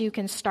in this. You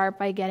can start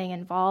by getting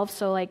involved.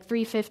 So like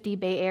 350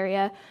 Bay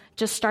Area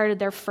just started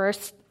their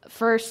first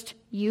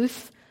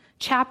youth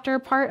chapter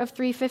part of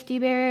 350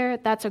 Bay Area.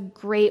 That's a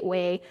great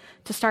way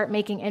to start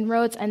making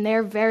inroads, and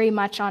they're very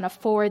much on a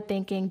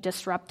forward-thinking,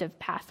 disruptive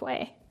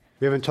pathway.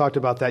 We haven't talked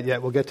about that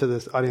yet. We'll get to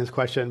this audience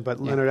question, but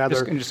Leonard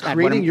Adler,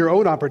 creating your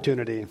own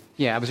opportunity.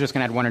 Yeah, I was just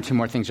going to add one or two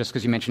more things just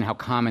because you mentioned how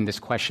common this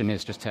question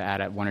is, just to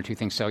add one or two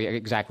things. So yeah,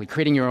 exactly,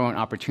 creating your own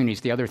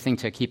opportunities. The other thing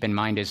to keep in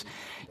mind is,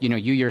 you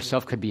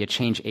yourself could be a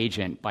change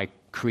agent by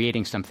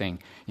creating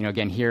something.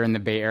 Again, here in the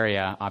Bay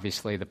Area,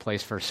 obviously the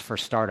place for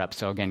startups.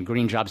 So again,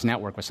 Green Jobs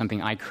Network was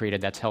something I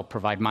created that's helped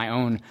provide my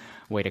own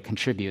way to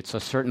contribute. So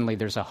certainly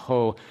there's a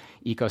whole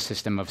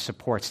ecosystem of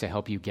supports to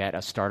help you get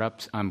a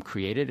startup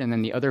created. And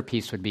then the other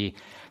piece would be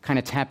kind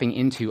of tapping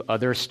into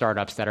other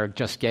startups that are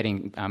just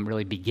getting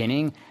really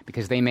beginning,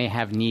 because they may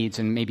have needs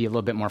and maybe a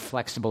little bit more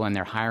flexible in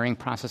their hiring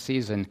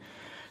processes. And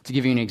to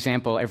give you an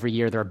example, every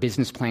year there are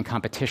business plan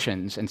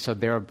competitions, and so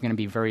there are going to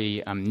be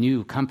very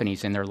new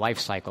companies in their life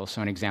cycle.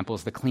 So an example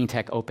is the Clean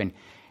Tech Open.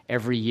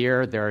 Every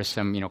year there are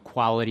some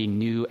quality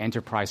new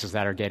enterprises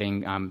that are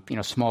getting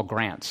small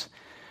grants.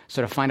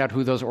 So to find out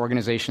who those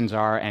organizations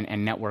are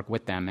and network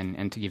with them,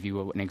 and to give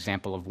you an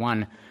example of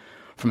one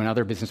from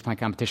another business plan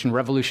competition,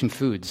 Revolution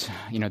Foods.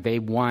 They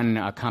won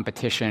a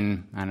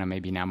competition, I don't know,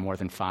 maybe now more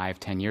than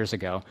 5-10 years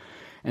ago.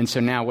 And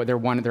so now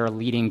they're a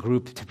leading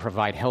group to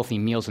provide healthy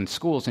meals in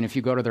schools. And if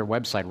you go to their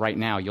website right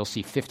now, you'll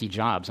see 50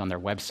 jobs on their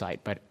website.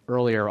 But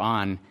earlier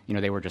on,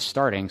 they were just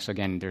starting. So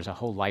again, there's a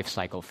whole life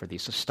cycle for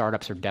these. So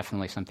startups are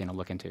definitely something to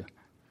look into.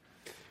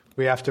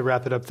 We have to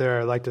wrap it up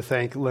there. I'd like to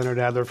thank Leonard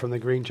Adler from the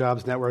Green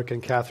Jobs Network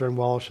and Catherine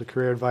Walsh, the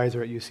career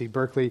advisor at UC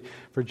Berkeley,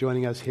 for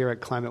joining us here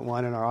at Climate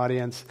One, and our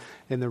audience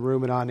in the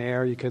room and on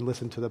air. You can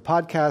listen to the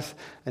podcast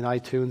in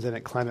iTunes and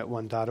at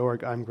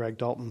climateone.org. I'm Greg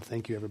Dalton.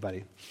 Thank you,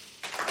 everybody.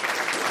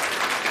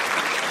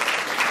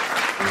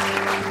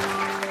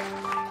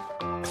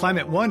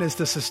 Climate One is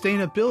the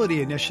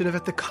sustainability initiative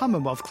at the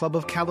Commonwealth Club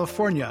of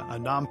California, a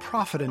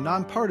nonprofit and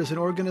nonpartisan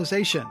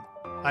organization.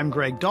 I'm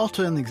Greg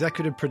Dalton,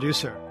 executive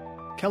producer.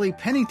 Kelly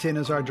Pennington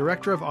is our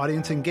director of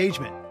audience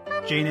engagement.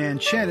 Jane Ann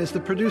Chen is the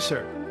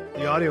producer.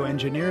 The audio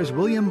engineer is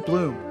William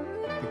Bloom.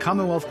 The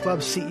Commonwealth Club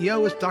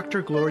CEO is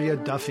Dr. Gloria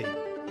Duffy.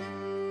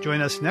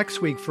 Join us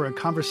next week for a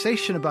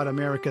conversation about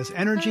America's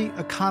energy,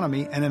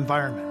 economy, and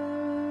environment.